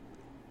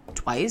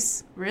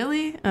twice.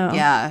 Really? Oh.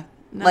 Yeah.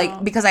 No.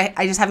 Like, because I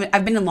just haven't,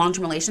 I've been in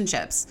long-term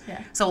relationships.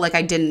 Yeah. So, like,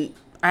 I haven't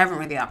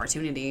really the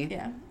opportunity.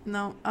 Yeah.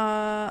 No.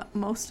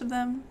 Most of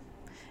them,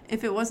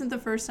 if it wasn't the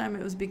first time,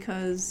 it was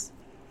because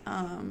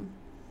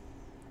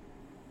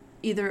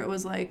either it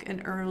was like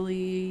an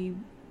earlier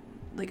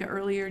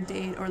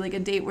date, or like a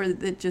date where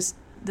it just,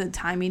 the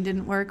timing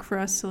didn't work for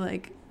us to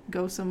like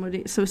go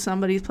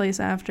somebody's place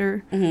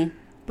after,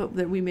 but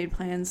that we made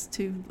plans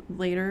to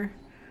later.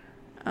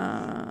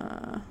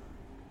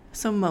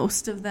 So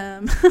most of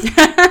them, because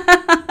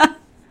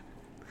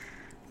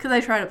I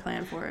try to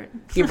plan for it.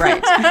 You're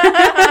right. Because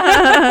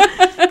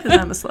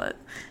I'm a slut.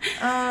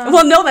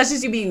 Well, no, that's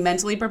just you being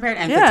mentally prepared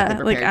and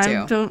physically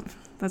prepared too.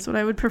 That's what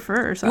I would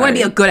prefer. You want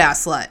to be a good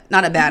ass slut,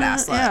 not a bad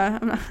ass slut. Yeah,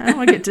 I don't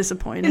want to get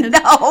disappointed.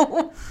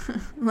 No.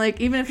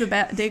 Like, even if the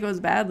day goes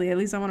badly, at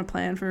least I want to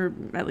plan for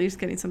at least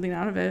getting something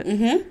out of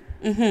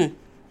it.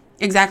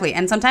 Exactly.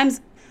 And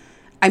sometimes,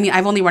 I mean,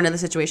 I've only run into the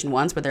situation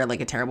once where they're like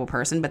a terrible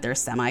person, but they're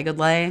semi-good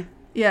lay.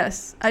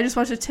 Yes. I just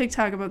watched a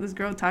TikTok about this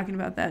girl talking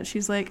about that.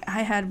 She's like,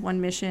 I had one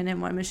mission and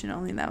one mission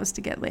only, and that was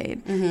to get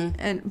laid.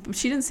 And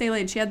she didn't say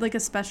laid. She had like a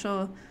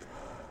special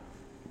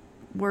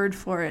word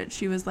for it.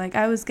 She was like,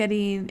 I was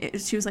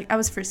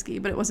frisky,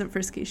 but it wasn't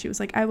frisky. She was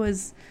like, and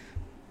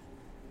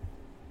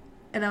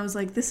I was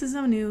like, this is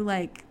a new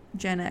like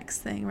Gen X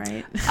thing,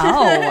 right?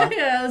 Oh.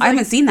 Yeah, I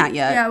haven't seen that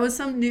yet. Yeah, it was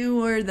some new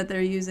word that they're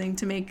using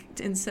to make,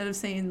 instead of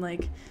saying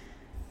like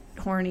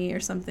horny or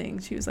something,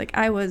 she was like,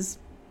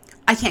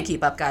 I can't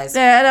keep up, guys.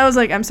 Yeah, and I was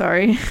like, I'm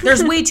sorry.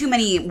 There's way too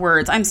many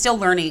words. I'm still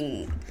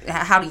learning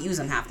how to use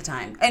them half the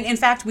time. And in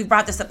fact, we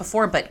brought this up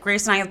before, but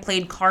Grace and I have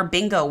played car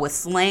bingo with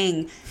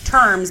slang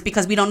terms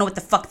because we don't know what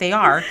the fuck they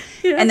are.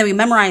 Yeah. And then we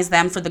memorize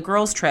them for the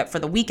girls' trip for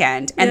the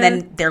weekend, and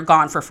then they're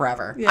gone for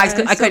forever. Yeah,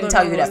 I couldn't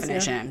tell you the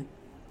definition.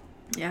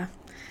 Yeah.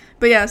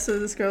 But yeah, so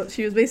this girl,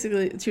 she was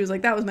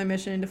like, that was my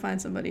mission, to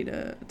find somebody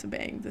to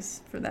bang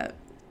this for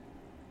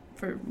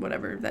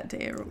whatever, that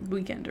day or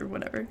weekend or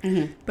whatever.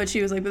 But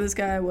she was like, but this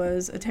guy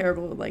was a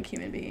terrible like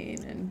human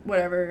being and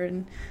whatever.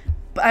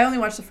 But I only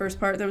watched the first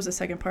part. There was a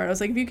second part. I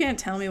was like, if you can't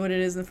tell me what it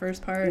is in the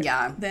first part,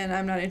 then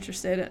I'm not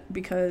interested,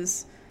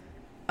 because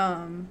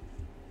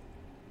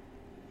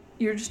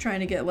you're just trying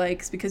to get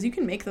likes, because you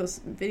can make those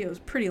videos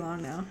pretty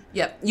long now.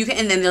 Yep. You can,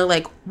 and then they're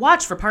like,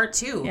 watch for part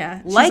 2.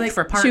 Yeah.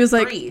 For part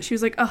 3. She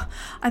was like, oh,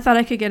 I thought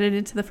I could get it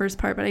into the first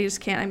part, but I just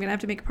can't. I'm going to have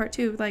to make a part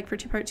 2, like for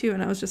part 2.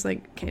 And I was just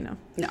like, okay, no.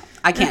 No,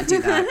 I can't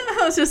do that.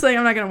 I was just like,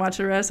 I'm not going to watch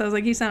the rest. I was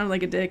like, he sounded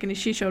like a dick. And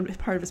she showed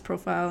part of his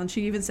profile. And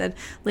she even said,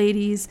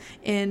 ladies,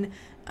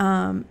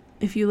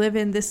 if you live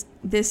in this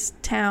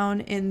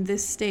town in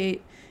this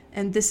state,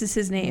 and this is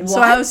his name. What?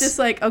 So I was just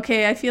like,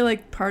 okay, I feel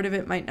like part of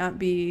it might not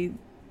be.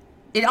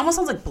 It almost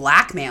sounds like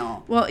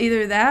blackmail. Well,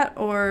 either that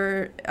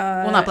or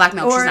not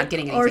blackmail. She's not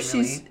getting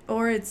anything,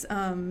 or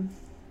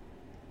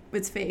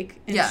it's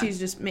fake, and she's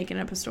just making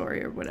up a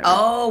story or whatever.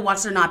 Oh,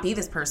 watch there not be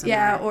this person.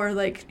 Yeah, or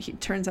like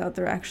turns out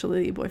they're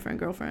actually boyfriend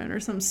girlfriend or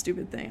some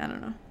stupid thing. I don't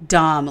know.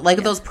 Dumb, like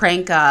those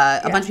prank. A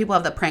bunch of people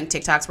have the prank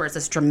TikToks where it's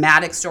this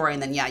dramatic story,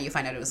 and then you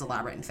find out it was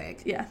elaborate and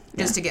fake. Yeah,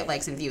 just to get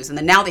likes and views, and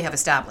then now they have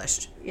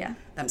established.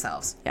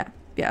 Themselves. Yeah.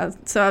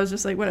 So I was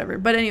just like, whatever.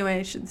 But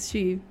anyway,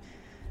 she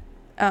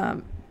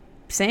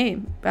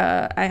same.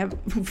 I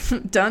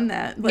have done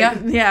that. Like,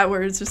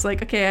 where it's just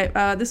like, okay,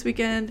 this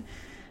weekend,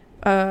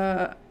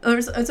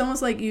 it's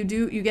almost like you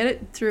get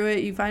it through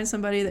it. You find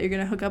somebody that you're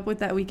going to hook up with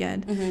that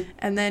weekend.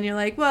 And then you're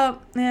like,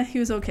 well, he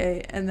was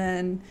okay. And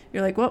then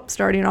you're like, well,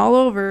 starting all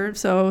over.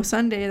 So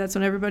Sunday, that's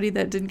when everybody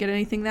that didn't get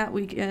anything that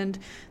weekend,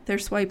 they're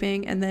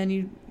swiping. And then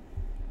you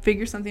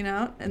figure something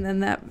out. And then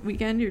that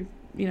weekend,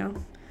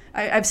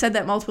 I've said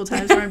that multiple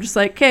times where I'm just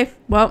like, okay,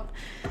 well,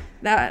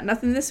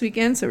 nothing this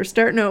weekend, so we're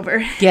starting over.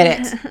 Get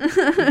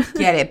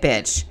it,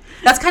 bitch.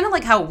 That's kind of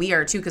like how we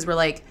are too, because we're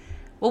like,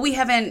 well, we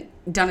haven't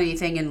done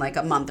anything in like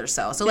a month or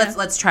so,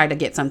 let's try to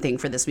get something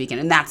for this weekend,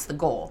 and that's the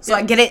goal. So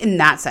I get it in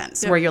that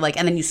sense, where you're like,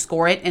 and then you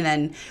score it, and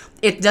then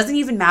it doesn't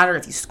even matter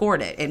if you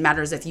scored it. It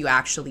matters if you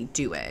actually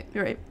do it.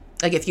 You're right.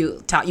 Like if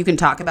you can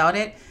talk about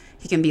it.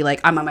 He can be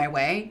like, I'm on my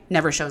way,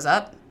 never shows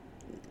up,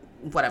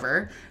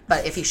 whatever.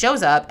 But if he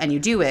shows up and you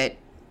do it,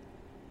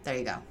 there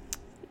you go.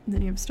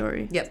 Then you have a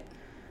story. Yep.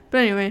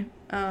 But anyway,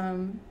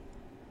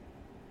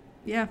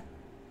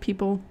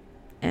 people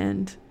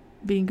and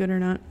being good or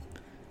not.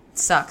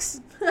 Sucks.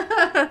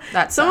 That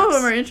sucks. Some of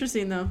them are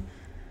interesting, though.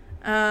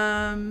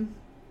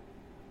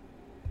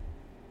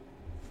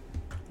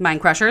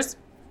 Mind Crushers?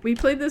 We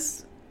played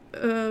this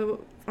on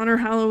our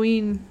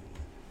Halloween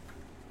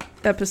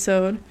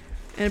episode,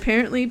 and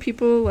apparently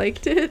people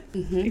liked it.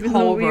 Even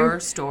horror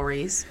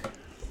stories.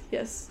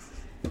 Yes.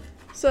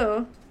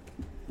 So...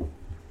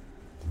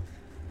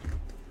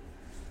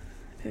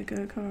 pick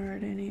a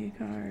card, any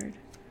card.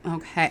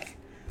 Okay.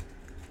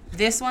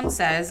 This one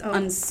says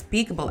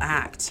unspeakable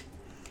act.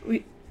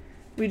 We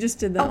just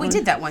did that one. We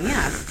did that one,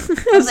 yeah.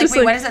 I was like,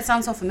 wait, why does that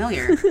sound so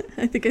familiar?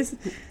 I think I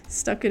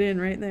stuck it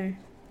in right there.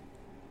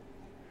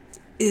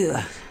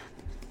 Ugh.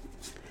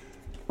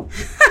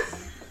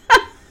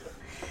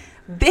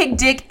 Big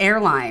Dick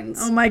Airlines.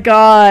 Oh my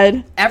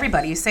God.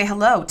 Everybody say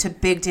hello to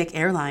Big Dick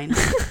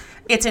Airlines.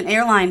 It's an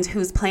airline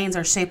whose planes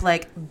are shaped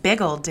like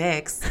big old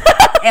dicks,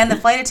 and the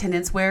flight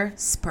attendants wear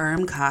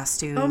sperm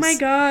costumes. Oh my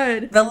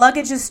God. The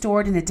luggage is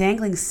stored in a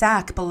dangling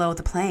sack below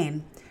the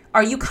plane.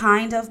 Are you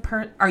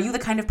the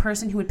kind of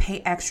person who would pay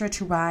extra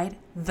to ride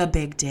the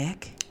Big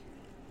Dick?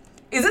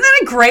 Isn't that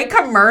a great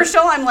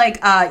commercial? I'm like,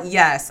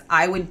 yes,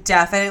 I would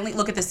definitely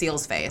look at the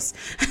seal's face.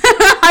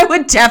 I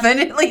would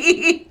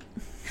definitely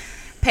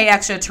pay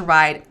extra to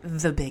ride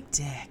the Big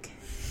Dick.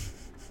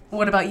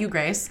 What about you,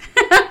 Grace?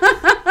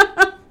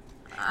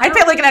 I'd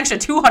pay like an extra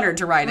 $200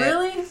 to ride it.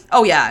 Really?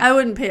 Oh yeah. I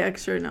wouldn't pay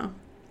extra, no.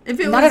 If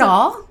it Not at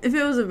all? If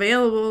it was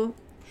available.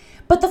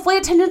 But the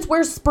flight attendants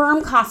wear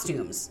sperm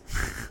costumes.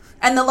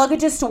 And the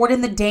luggage is stored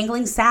in the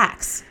dangling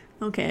sacks.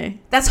 Okay.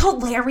 That's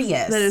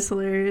hilarious. That is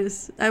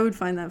hilarious. I would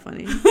find that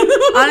funny.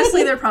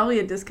 Honestly, they're probably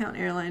a discount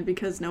airline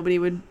because none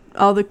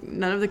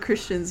of the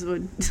Christians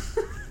would.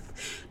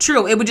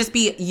 True. It would just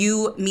be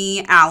you,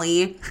 me,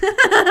 Allie,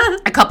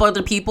 a couple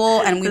other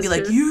people, and we'd be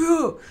like,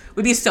 yeah.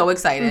 We'd be so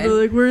excited. We'd be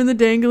like, we're in the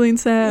dangling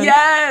sack.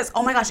 Yes.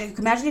 Oh my gosh.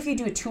 Imagine if you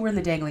do a tour in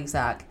the dangling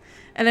sack.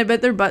 And I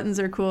bet their buttons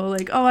are cool.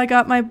 Like, oh, I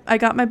got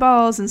my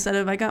balls instead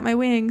of I got my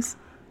wings.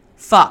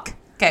 Fuck.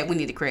 Okay, we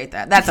need to create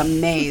that. That's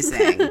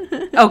amazing.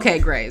 Okay,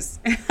 Grace.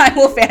 I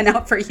will fan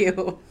out for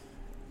you.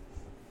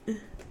 I'm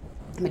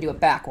going to do it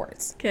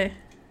backwards. Okay.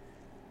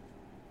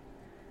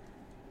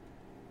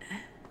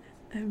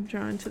 I'm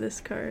drawn to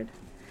this card.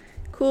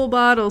 Cool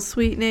bottle,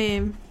 sweet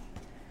name.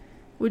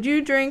 Would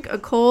you drink a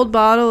cold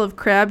bottle of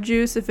crab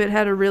juice if it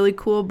had a really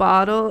cool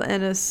bottle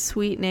and a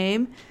sweet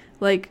name?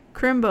 Like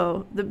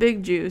Crimbo, the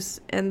big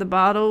juice, and the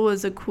bottle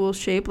was a cool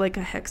shape like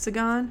a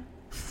hexagon?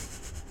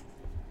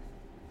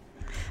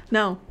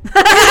 No.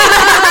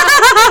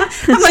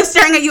 I'm like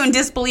staring at you in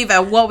disbelief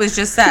at what was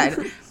just said.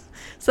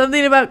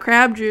 Something about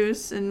crab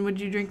juice, and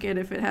would you drink it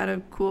if it had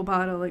a cool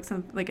bottle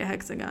like a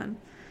hexagon?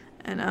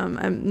 And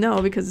I'm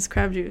no, because it's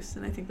crab juice,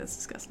 and I think that's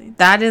disgusting.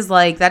 That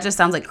just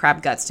sounds like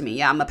crab guts to me.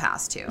 Yeah, I'm a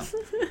pass too.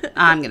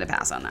 I'm gonna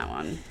pass on that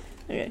one.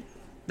 Okay.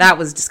 That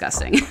was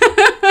disgusting.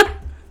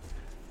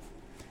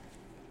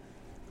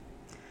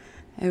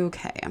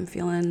 Okay, I'm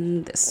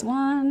feeling this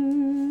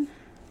one.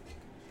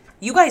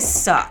 You guys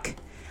suck.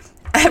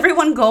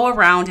 Everyone go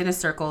around in a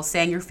circle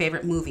saying your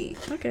favorite movie.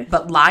 Okay.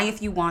 But lie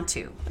if you want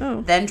to. Oh.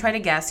 Then try to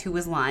guess who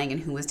was lying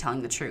and who was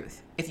telling the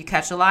truth. If you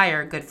catch a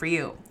liar, good for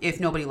you. If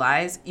nobody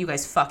lies, you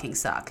guys fucking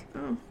suck.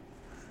 Oh.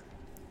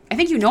 I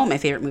think you know what my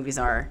favorite movies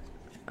are.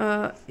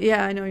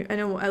 Yeah, I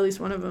know at least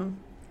one of them.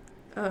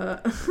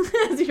 Yeah,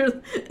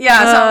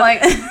 so I'm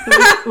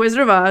like... Wizard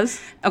of Oz.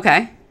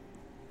 Okay.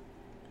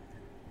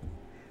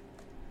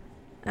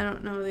 I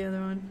don't know the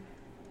other one.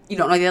 You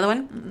don't know the other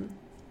one? Mm-mm.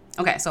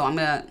 Okay, so I'm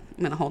gonna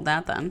hold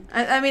that then.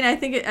 I mean, I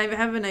think I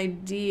have an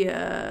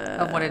idea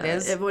of what it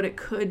is, of what it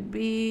could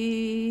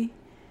be.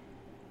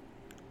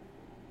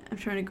 I'm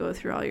trying to go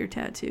through all your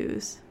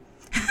tattoos.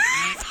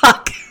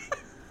 Fuck.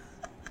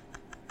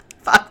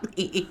 Fuck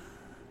me.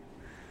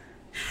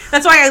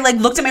 That's why I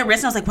looked at my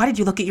wrist and I was like, "Why did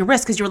you look at your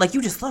wrist?" Because you were like,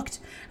 "You just looked."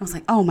 I was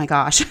like, "Oh my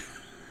gosh."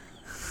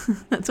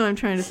 That's why I'm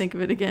trying to think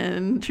of it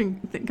again,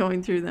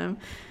 going through them.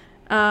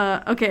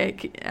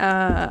 Okay.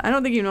 I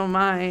don't think you know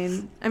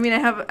mine. I mean, I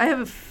have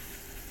a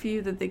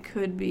few that they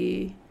could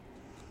be.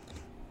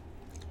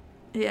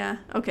 Yeah.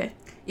 Okay.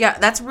 Yeah,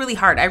 that's really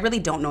hard. I really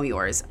don't know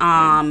yours.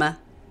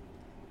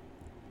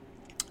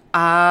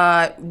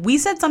 We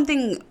said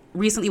something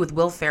recently with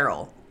Will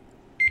Ferrell.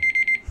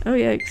 Oh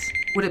yikes!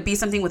 Would it be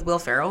something with Will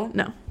Ferrell?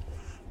 No.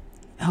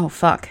 Oh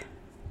fuck.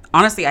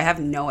 Honestly, I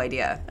have no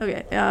idea.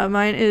 Okay.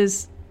 Mine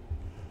is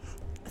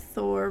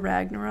Thor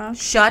Ragnarok.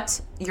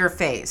 Shut your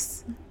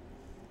face.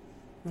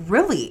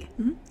 Really?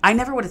 Mm-hmm. I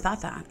never would have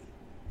thought that.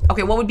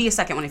 Okay, what would be a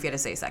second one if you had to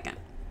say a second?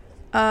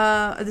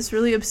 This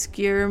really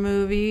obscure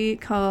movie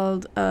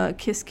called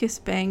Kiss Kiss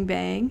Bang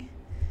Bang.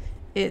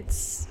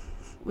 It's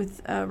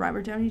with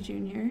Robert Downey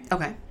Jr.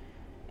 Okay.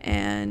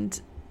 And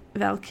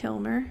Val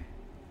Kilmer.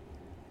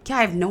 Yeah,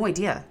 I have no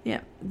idea.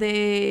 Yeah,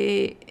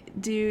 they're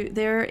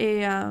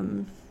a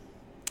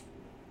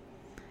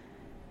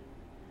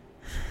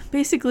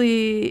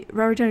basically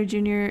Robert Downey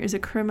Jr. is a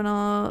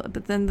criminal,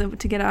 but then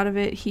to get out of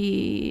it,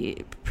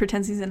 he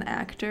pretends he's an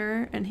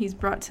actor, and he's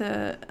brought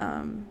to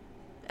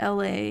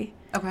L.A.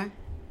 Okay.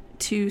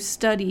 to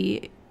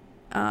study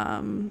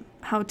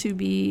how to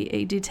be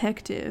a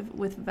detective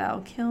with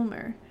Val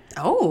Kilmer.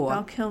 Oh.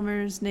 Val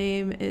Kilmer's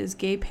name is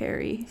Gay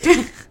Perry.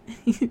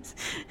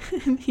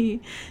 And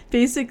he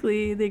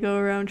basically, they go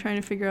around trying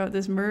to figure out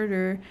this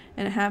murder,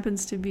 and it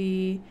happens to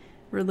be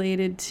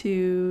related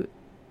to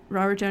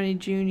Robert Downey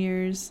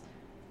Jr.'s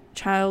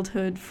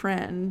childhood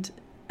friend,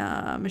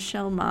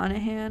 Michelle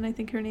Monaghan, I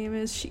think her name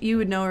is. You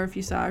would know her if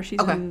you saw her.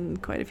 She's in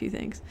quite a few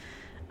things.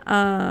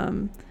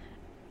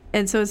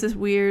 And so it's this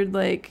weird,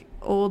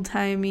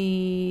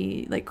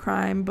 old-timey,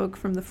 crime book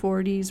from the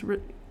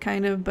 40s,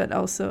 kind of, but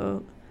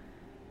also,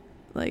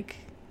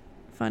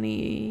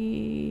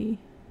 funny.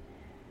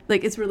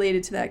 like it's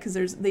related to that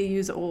because they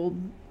use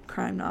old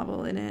crime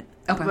novel in it.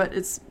 Okay. But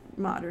it's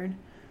modern.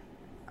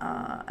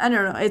 I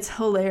don't know. It's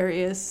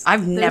hilarious.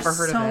 I've never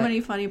heard of it. So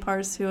many funny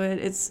parts to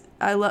it.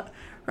 I love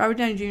Robert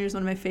Downey Jr. is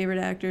one of my favorite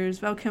actors.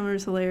 Val Kilmer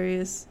is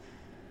hilarious.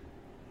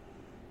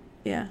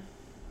 Yeah.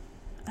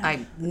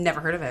 I've never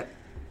heard of it.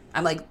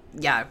 I'm like,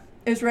 yeah.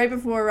 It was right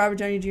before Robert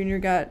Downey Jr.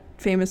 got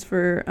famous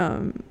for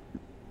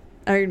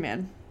Iron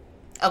Man.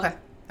 Okay.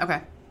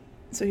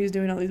 So he was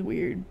doing all these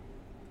weird...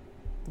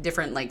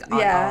 Different, like,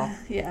 oddball.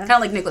 Yeah. Kind of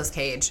like Nicolas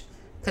Cage.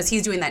 Because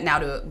he's doing that now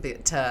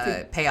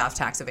to pay off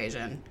tax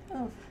evasion.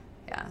 Oh.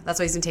 Yeah. That's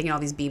why he's been taking all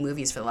these B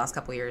movies for the last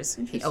couple of years.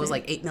 He owes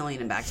like $8 million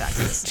in back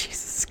taxes.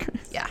 Jesus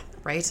Christ. Yeah.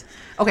 Right?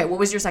 Okay, what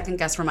was your second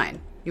guess for mine?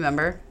 You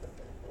remember?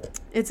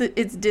 It's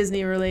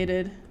Disney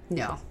related.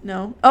 No.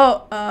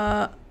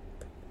 Oh,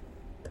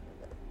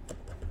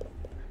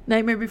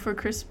 Nightmare Before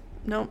Christmas.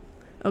 No.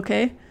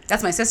 Okay.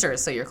 That's my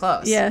sister's, so you're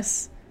close.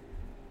 Yes.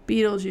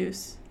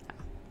 Beetlejuice.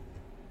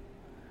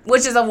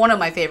 Which is one of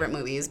my favorite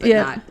movies, but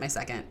not my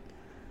second.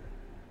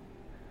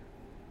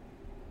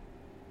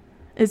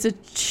 It's a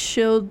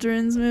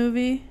children's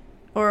movie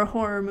or a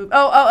horror movie.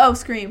 Oh,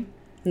 Scream.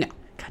 No.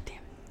 God damn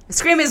it.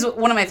 Scream is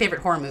one of my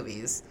favorite horror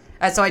movies.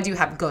 So I do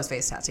have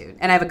Ghostface tattooed.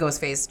 And I have a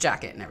Ghostface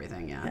jacket and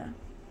everything, yeah.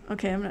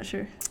 Okay, I'm not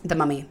sure. The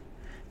Mummy.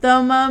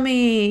 The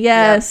Mummy,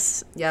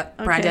 yes. Yep.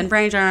 Okay. Brendan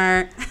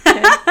Fraser.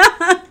 Okay.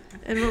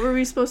 And what were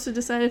we supposed to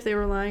decide if they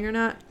were lying or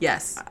not?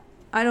 Yes.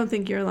 I don't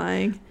think you're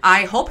lying.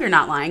 I hope you're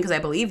not lying because I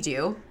believed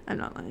you. I'm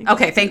not lying.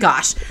 Okay, thank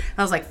gosh.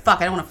 I was like,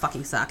 fuck, I don't want to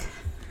fucking suck.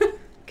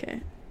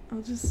 Okay.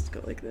 I'll just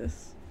go like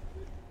this.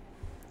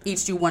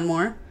 Each do one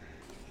more?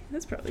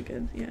 That's probably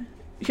good, yeah.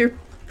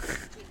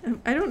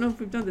 I don't know if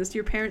we've done this.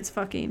 Your parents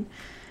fucking.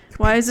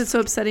 Why is it so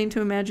upsetting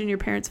to imagine your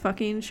parents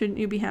fucking? Shouldn't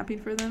you be happy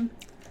for them?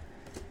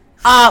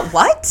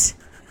 What?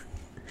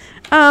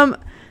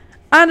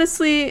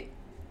 Honestly,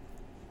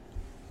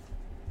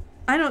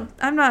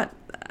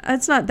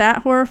 it's not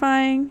that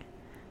horrifying.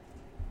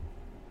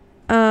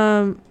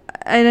 And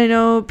I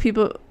know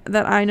people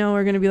that I know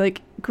are going to be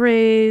like,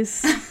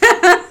 Grace,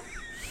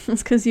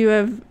 it's because you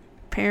have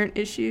parent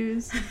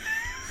issues.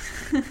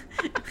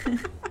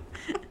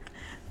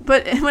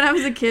 But when I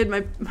was a kid,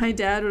 my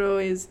dad would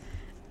always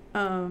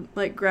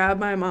like grab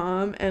my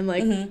mom and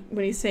like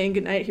when he's saying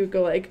goodnight, he would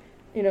go like,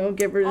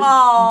 give her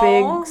this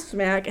big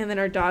smack, and then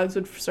our dogs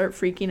would start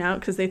freaking out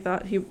because they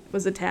thought he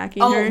was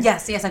attacking her. Oh,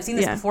 yes, I've seen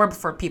this before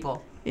for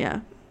people.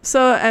 Yeah.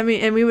 So, I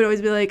mean, and we would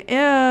always be like,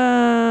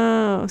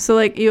 ew. So,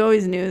 like, you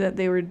always knew that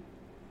they were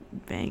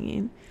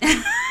banging.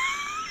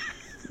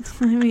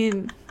 I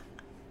mean...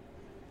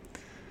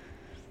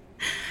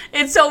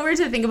 It's so weird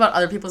to think about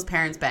other people's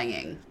parents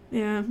banging.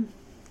 Yeah.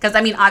 Because,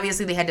 I mean,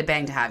 obviously they had to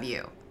bang to have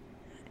you.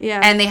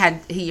 Yeah. And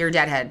your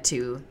dad had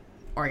to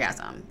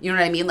orgasm. You know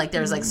what I mean? Like,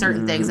 there's, like,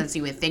 certain things that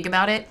you would think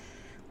about it.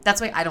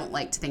 That's why I don't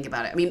like to think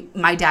about it. I memean,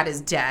 my dad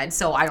is dead,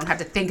 so I don't have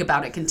to think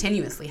about it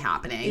continuously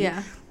happening.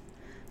 Yeah.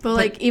 But,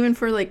 like, even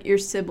for, like, your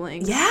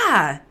siblings.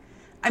 Yeah.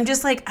 I'm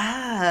just like,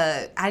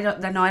 I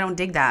don't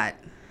dig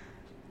that.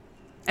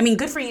 I mean,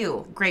 good for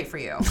you. Great for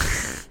you.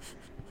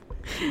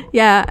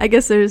 Yeah, I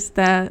guess there's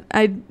that.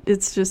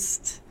 It's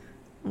just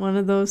one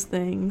of those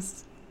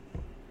things.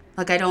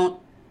 Like, I don't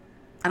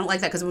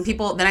like that because when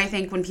people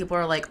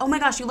are like, oh my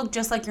gosh, you look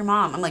just like your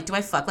mom. I'm like, do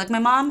I fuck like my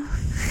mom?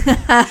 You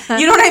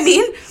know what I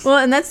mean? Well,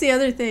 and that's the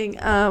other thing.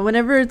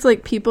 Whenever it's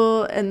like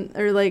people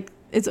or like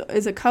it's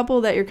a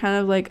couple that you're kind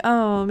of like,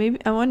 oh, maybe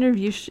I wonder if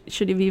you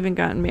should have even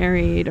gotten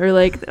married, or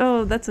like,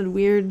 oh, that's a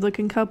weird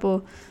looking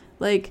couple.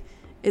 Like,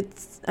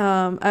 it's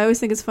I always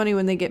think it's funny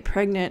when they get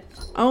pregnant.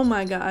 Oh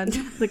my God,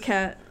 the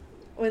cat.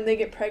 When they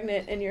get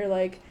pregnant and you're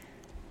like,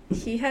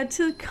 he had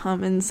to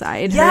come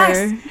inside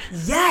her.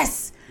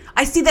 Yes.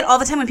 I see that all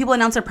the time when people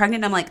announce they're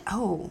pregnant. And I'm like,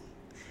 oh.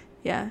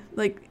 Yeah.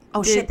 Like,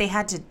 shit, they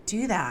had to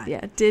do that.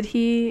 Yeah. Did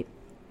he,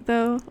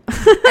 though? And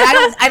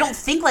I don't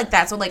think like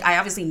that. So, like, I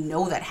obviously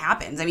know that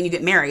happens. I mean, you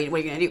get married. What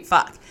are you going to do?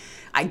 Fuck.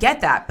 I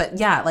get that. But,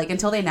 yeah, like,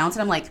 until they announce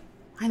it, I'm like,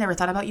 I never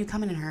thought about you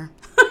coming in her.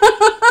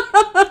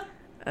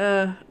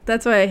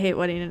 That's why I hate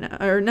baby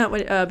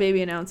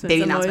announcements.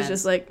 Baby I'm announcements. always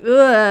just like,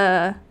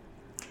 ugh.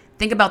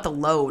 Think about the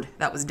load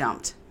that was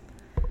dumped.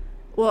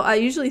 Well, I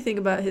usually think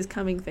about his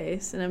coming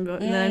face, and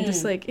then I'm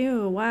just like,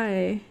 ew,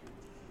 why?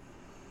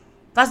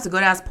 That's a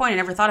good ass point. I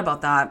never thought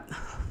about that.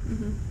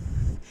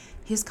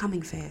 His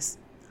coming face.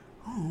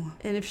 Oh.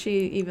 And if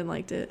she even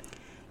liked it.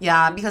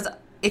 Yeah, because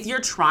if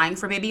you're trying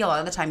for baby, a lot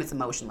of the time it's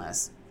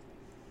emotionless.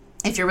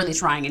 If you're really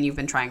trying and you've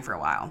been trying for a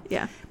while.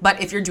 Yeah.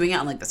 But if you're doing it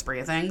on like the spree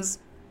of things,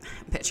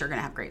 bitch, you're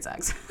gonna have great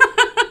sex.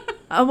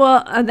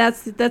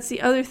 That's the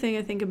other thing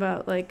I think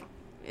about. Like,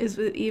 is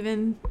it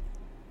even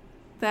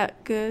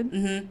that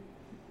good?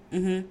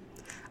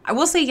 I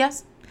will say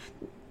yes.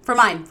 For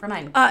mine.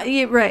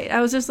 Yeah, right. I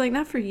was just like,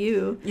 not for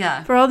you.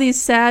 Yeah. For all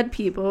these sad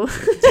people.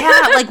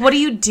 Yeah, like, what do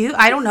you do?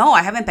 I don't know.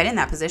 I haven't been in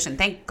that position.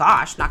 Thank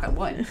gosh. Knock on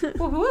wood.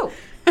 Woo-hoo-woo.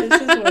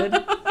 This is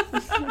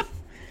wood.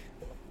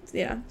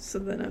 Yeah, so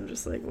then I'm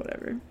just like,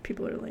 whatever.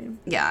 People are lame.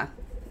 Yeah.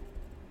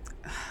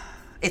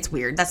 It's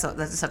weird. That's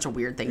such a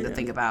weird thing to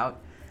think about.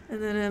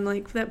 And then I'm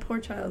like, that poor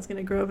child's going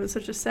to grow up as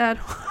such a sad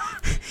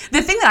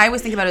The thing that I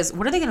always think about is,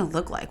 what are they going to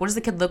look like? What does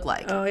the kid look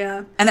like? Oh,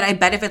 yeah. And then I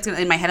bet if it's gonna,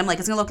 in my head, I'm like,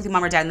 it's going to look like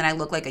mom or dad. And then I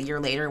look like a year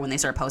later when they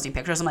start posting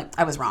pictures. I'm like,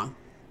 I was wrong.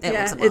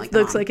 It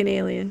looks like an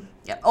alien.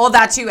 Yeah. Oh,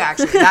 that too,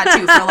 actually. That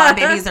too. For a lot of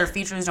babies, their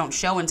features don't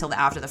show until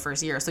after the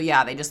first year. So,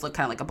 yeah, they just look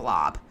kind of like a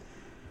blob.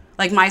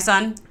 Like, my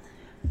son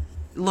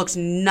looks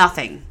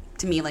nothing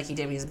to me like he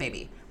did when he was a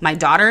baby. My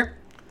daughter,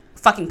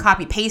 fucking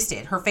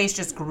copy-pasted. Her face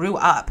just grew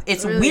up.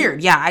 It's really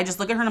weird. Yeah, I just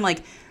look at her and I'm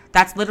like,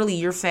 that's literally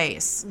your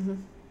face. Mm-hmm.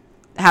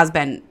 Has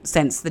been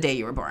since the day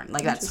you were born.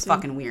 Like, that's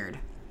fucking weird.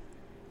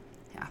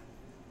 Yeah.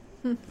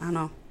 I don't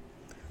know.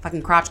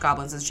 Fucking crotch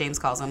goblins, as James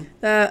calls them.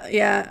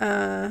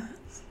 I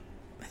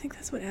think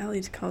that's what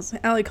Allie calls them.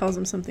 Allie calls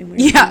them something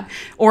weird. Yeah.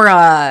 Or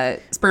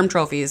sperm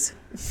trophies.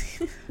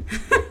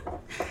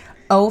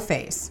 O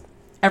face.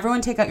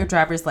 Everyone take out your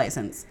driver's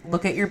license.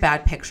 Look at your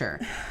bad picture.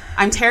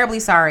 I'm terribly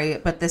sorry,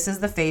 but this is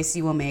the face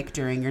you will make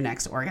during your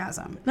next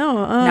orgasm.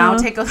 No. Now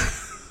take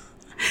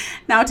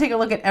a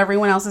look at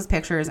everyone else's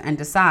pictures and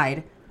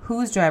decide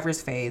whose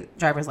driver's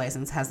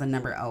license has the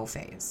number O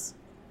face.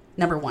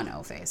 Number 1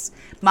 O face.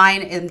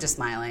 Mine is just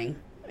smiling.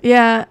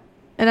 Yeah,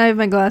 and I have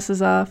my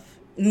glasses off.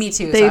 Me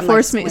too. They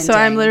forced me. So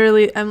I'm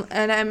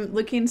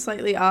looking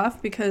slightly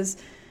off because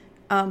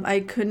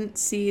I couldn't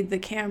see the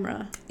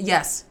camera.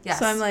 Yes.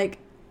 So I'm like,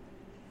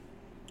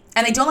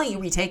 and they don't let you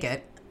retake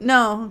it.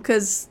 No,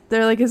 because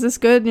they're like, is this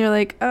good? And you're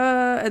like,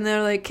 and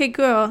they're like, okay,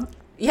 cool.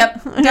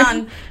 Yep,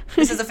 done.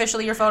 This is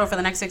officially your photo for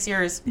the next 6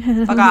 years.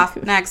 Fuck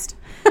off. Next.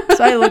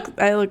 So I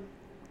look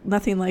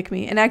nothing like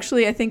me. And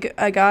actually, I think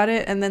I got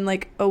it. And then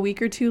like a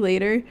week or two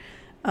later,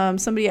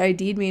 somebody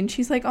ID'd me. And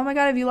she's like, oh my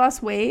God, have you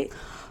lost weight?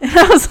 And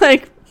I was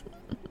like,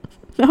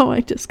 no,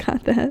 I just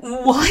got that.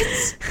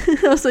 What?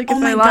 I was like, oh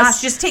my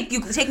gosh, just take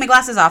my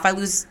glasses off. I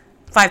lose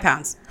 5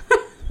 pounds.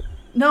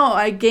 No,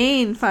 I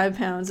gain 5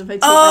 pounds if I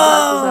take my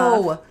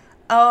glasses off.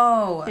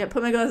 Oh. Yeah,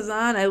 put my glasses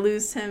on, I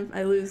lose 10.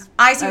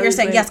 I see what you're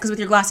saying. Weight. Yes, because with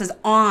your glasses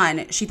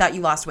on, she thought you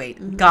lost weight.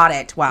 Mm-hmm. Got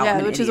it. Wow.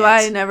 Yeah, which is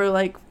why I never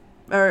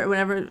or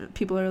whenever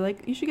people are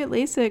like, you should get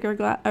LASIK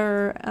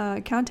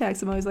or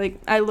contacts, I'm always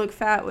like, I look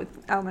fat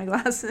without my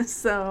glasses,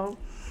 so.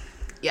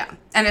 Yeah,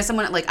 and as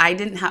someone, like, I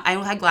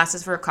had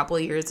glasses for a couple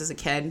of years as a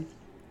kid, and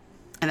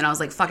then I was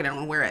like, fuck it, I don't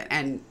want to wear it,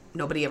 and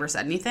nobody ever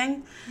said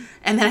anything,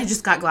 and then I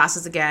just got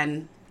glasses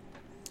again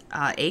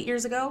 8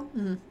 years ago,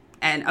 mm-hmm.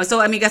 And so,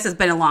 I mean, I guess it's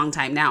been a long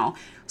time now.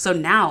 So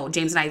now,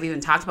 James and I have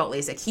even talked about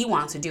LASIK. He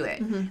wants to do it.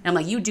 Mm-hmm. And I'm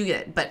like, you do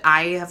it. But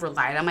I have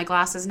relied on my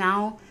glasses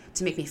now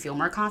to make me feel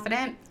more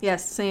confident.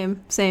 Yes,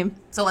 same.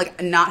 So,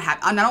 like, not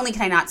only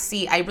can I not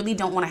see, I really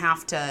don't want to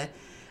have to...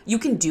 You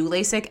can do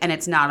LASIK, and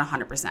it's not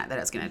 100% that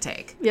it's going to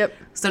take. Yep.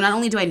 So not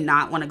only do I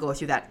not want to go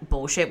through that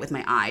bullshit with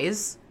my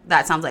eyes,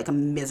 that sounds like a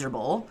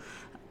miserable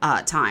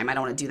time. I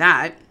don't want to do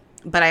that.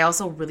 But I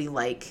also really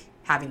like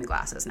having the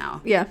glasses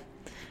now. Yeah.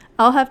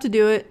 I'll have to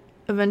do it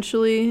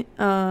eventually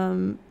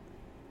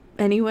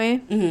anyway,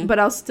 mm-hmm. But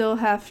I'll still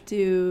have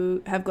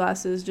to have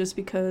glasses just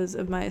because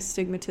of my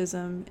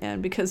astigmatism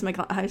and because my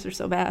eyes are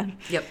so bad.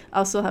 Yep.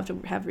 I'll still have to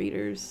have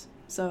readers,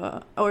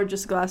 so or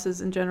just glasses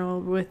in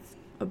general with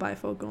a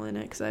bifocal in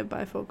it because I have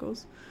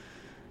bifocals.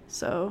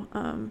 So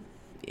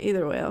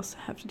either way, I'll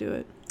have to do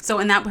it. So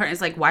in that part,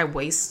 it's like, why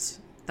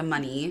waste the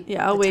money?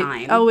 Yeah, I'll wait.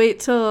 Time? I'll wait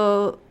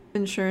till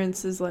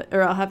insurance is like,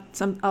 or I'll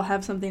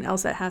have something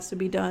else that has to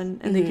be done,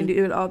 and mm-hmm. they can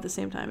do it all at the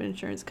same time, and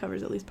insurance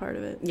covers at least part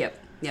of it. Yep.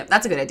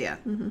 That's a good idea.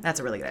 Mm-hmm. That's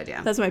a really good idea.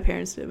 That's what my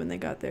parents did when they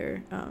got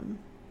their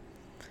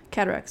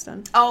cataracts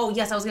done. Oh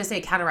yes, I was gonna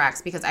say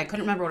cataracts because I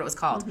couldn't remember what it was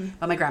called, mm-hmm.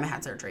 but my grandma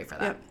had surgery for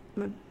that. Yep.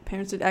 My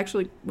parents did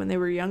actually when they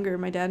were younger.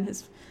 My dad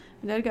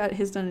got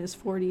his done in his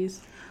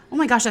 40s. Oh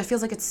my gosh, that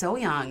feels like it's so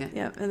young.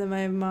 Yeah, and then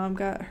my mom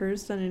got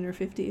hers done in her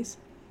 50s.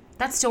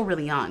 That's still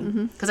really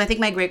young because I think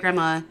my great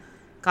grandma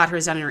got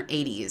hers done in her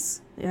 80s.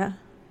 Yeah.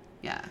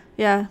 Yeah.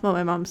 Yeah.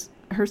 Well,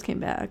 hers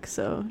came back,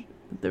 so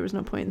there was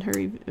no point in her.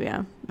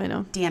 Yeah, I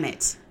know. Damn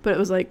it. But it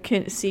was like,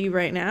 can see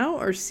right now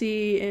or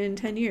see in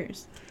 10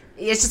 years?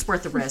 It's just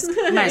worth the risk.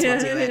 Might as well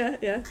do it.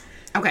 Yeah.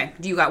 Okay.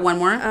 Do you got one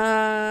more?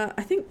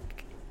 I think.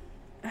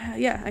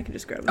 Yeah, I can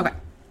just grab one. Okay.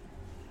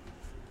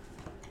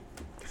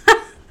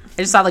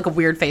 I just saw like a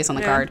weird face on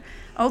the card.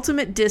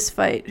 Ultimate diss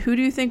fight. Who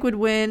do you think would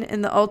win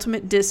in the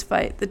ultimate diss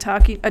fight? A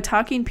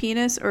talking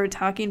penis or a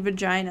talking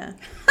vagina?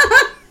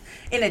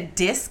 In a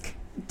disc?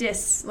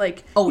 Diss.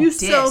 Like, you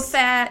so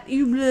fat,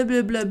 you blah,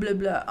 blah, blah, blah,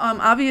 blah.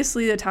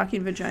 Obviously the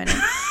talking vagina.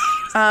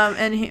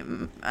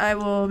 I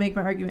will make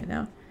my argument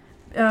now.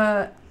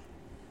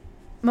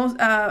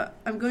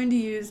 I'm going to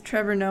use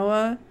Trevor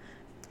Noah.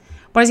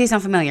 Why does he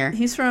sound familiar?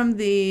 He's from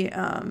the...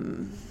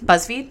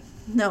 BuzzFeed?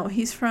 No,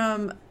 he's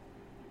from...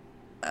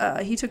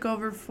 he took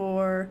over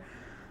for...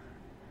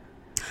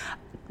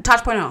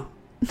 Touch.0.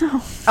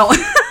 No. Oh.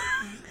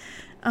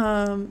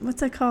 What's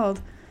that called?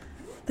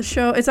 The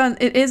show.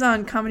 It is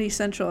on Comedy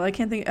Central. I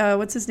can't think.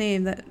 What's his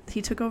name that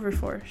he took over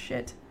for?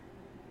 Shit.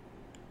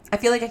 I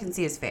feel like I can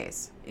see his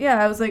face.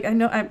 Yeah, I was like, I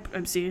know.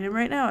 I'm seeing him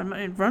right now.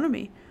 In front of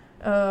me.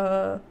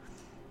 God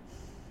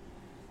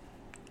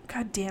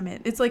damn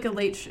it! It's like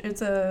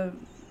it's a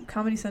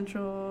Comedy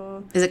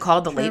Central. Is it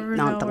called the Trevor late?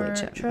 Not the Noah, late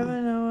show.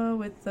 Trevor Noah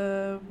with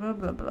the blah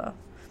blah blah.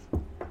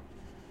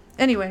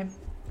 Anyway,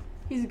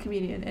 he's a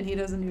comedian and he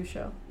does a new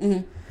show.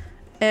 Mm-hmm.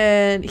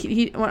 And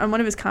he on one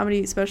of his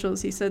comedy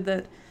specials, he said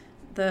that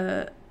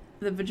the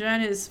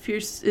vagina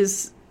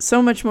is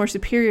so much more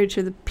superior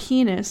to the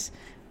penis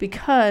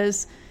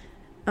because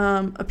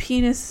a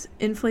penis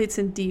inflates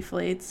and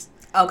deflates.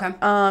 Okay.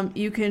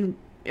 You can,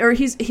 or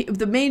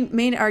the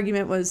main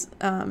argument was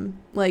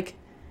like,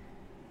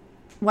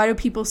 why do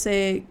people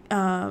say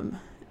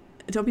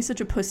don't be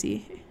such a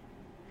pussy?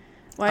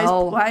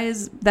 Why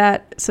is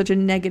that such a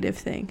negative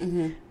thing?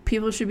 Mm-hmm.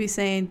 People should be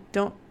saying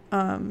don't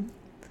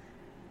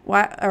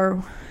why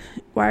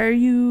are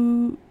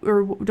you,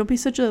 or don't be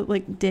such a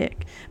like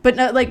dick, but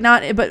not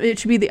but it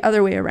should be the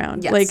other way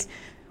around. Yes. Like,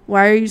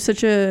 why are you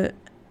such a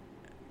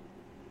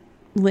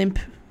limp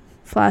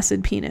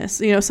flaccid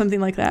penis, something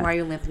like that. Why are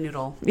you limp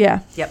noodle? Yeah.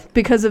 Yep.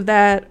 Because of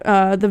that,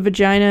 the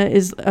vagina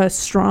is a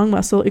strong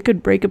muscle. It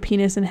could break a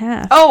penis in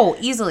half. Oh,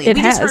 easily. We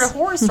just heard a has.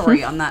 horror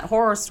story on that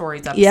horror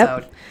stories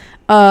episode.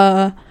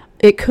 Yep.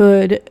 It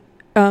could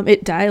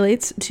it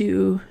dilates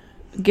to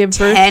give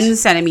birth 10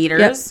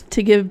 centimeters. Yep,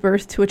 to give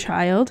birth to a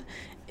child.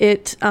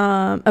 It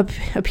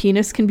a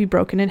penis can be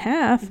broken in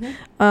half.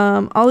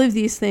 Mm-hmm. All of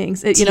these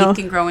things, Teeth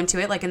can grow into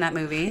it, like in that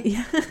movie.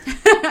 Yeah.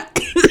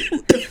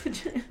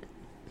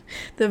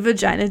 The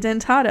vagina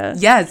dentata.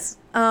 Yes.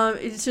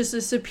 It's just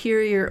a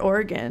superior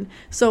organ.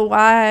 So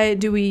why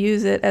do we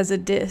use it as a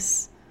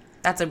diss?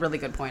 That's a really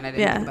good point. I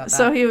didn't think about that.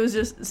 So he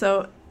was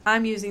so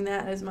I'm using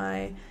that as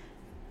my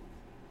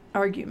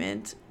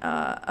argument.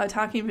 A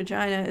talking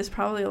vagina is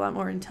probably a lot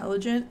more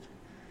intelligent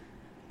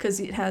because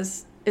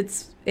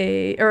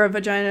a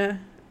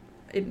vagina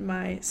in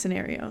my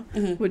scenario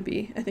would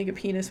be. I think a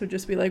penis would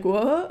just be like,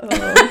 whoa.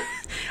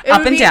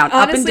 Up and down.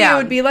 Honestly, it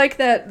would be like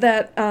that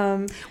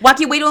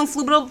wacky wadle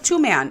inflatable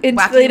tube man.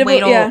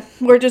 Inflatable, yeah,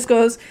 where it just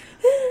goes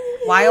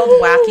wild,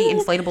 wacky,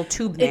 inflatable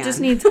tube man. It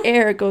just needs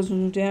air. It goes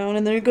down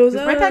and then it goes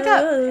right back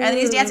up, and then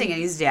he's dancing and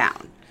he's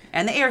down,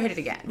 and the air hit it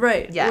again.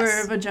 Right. Yes.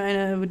 Where a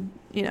vagina would,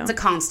 it's a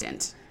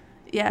constant.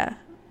 Yeah,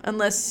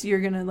 unless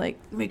you're gonna like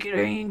make it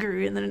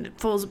angry and then it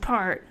falls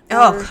apart.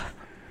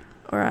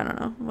 Or I don't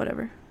know,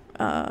 whatever.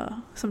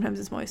 Sometimes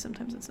it's moist,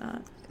 sometimes it's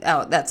not.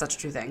 Oh, that's such a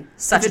true thing.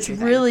 Such a true thing.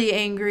 If it's really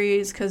angry,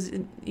 it's because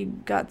you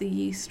got the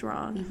yeast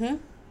wrong. Mm-hmm.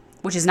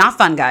 Which is not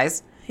fun,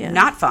 guys. Yeah.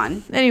 Not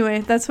fun.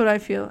 Anyway, that's what I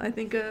feel. I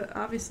think,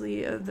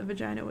 obviously, the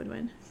vagina would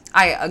win.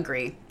 I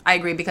agree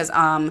because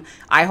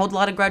I hold a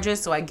lot of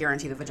grudges, so I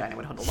guarantee the vagina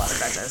would hold a lot of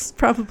grudges.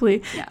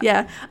 Probably.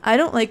 Yeah. I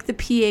don't like the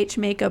pH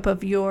makeup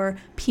of your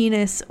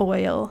penis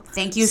oil.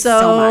 Thank you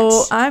so much.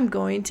 So I'm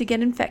going to get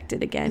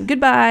infected again.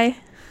 Goodbye.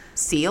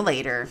 See you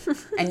later.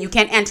 And you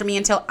can't enter me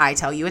until I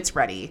tell you it's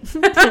ready.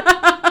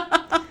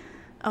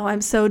 Oh,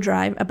 I'm so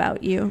dry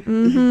about you.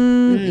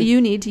 Mm-hmm.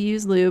 You need to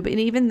use lube. And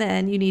even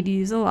then, you need to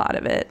use a lot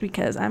of it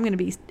because I'm going to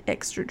be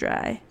extra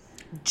dry.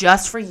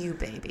 Just for you,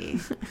 baby.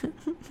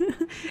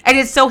 And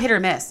it's so hit or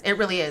miss. It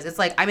really is. It's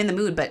like I'm in the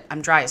mood, but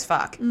I'm dry as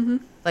fuck. Mm-hmm.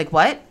 Like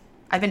what?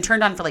 I've been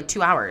turned on for like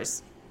 2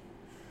 hours.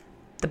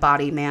 The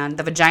body, man.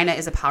 The vagina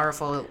is a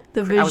powerful, I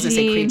was going to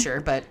say creature,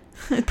 but.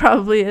 It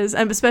probably is.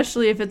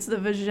 Especially if it's the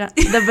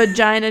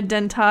vagina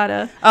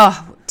dentata.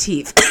 Oh,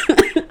 teeth.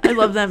 I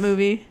love that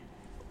movie.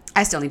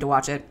 I still need to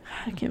watch it.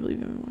 I can't believe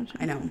you haven't watched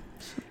it.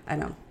 I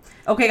know.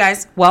 Okay,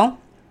 guys. Well,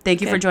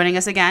 thank you for joining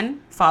us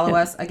again. Follow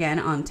us again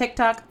on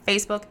TikTok,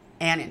 Facebook,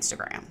 and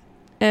Instagram.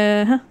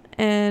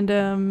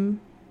 And,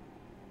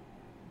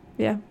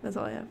 yeah, that's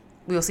all I have.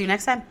 We will see you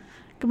next time.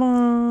 Come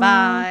on.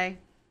 Bye.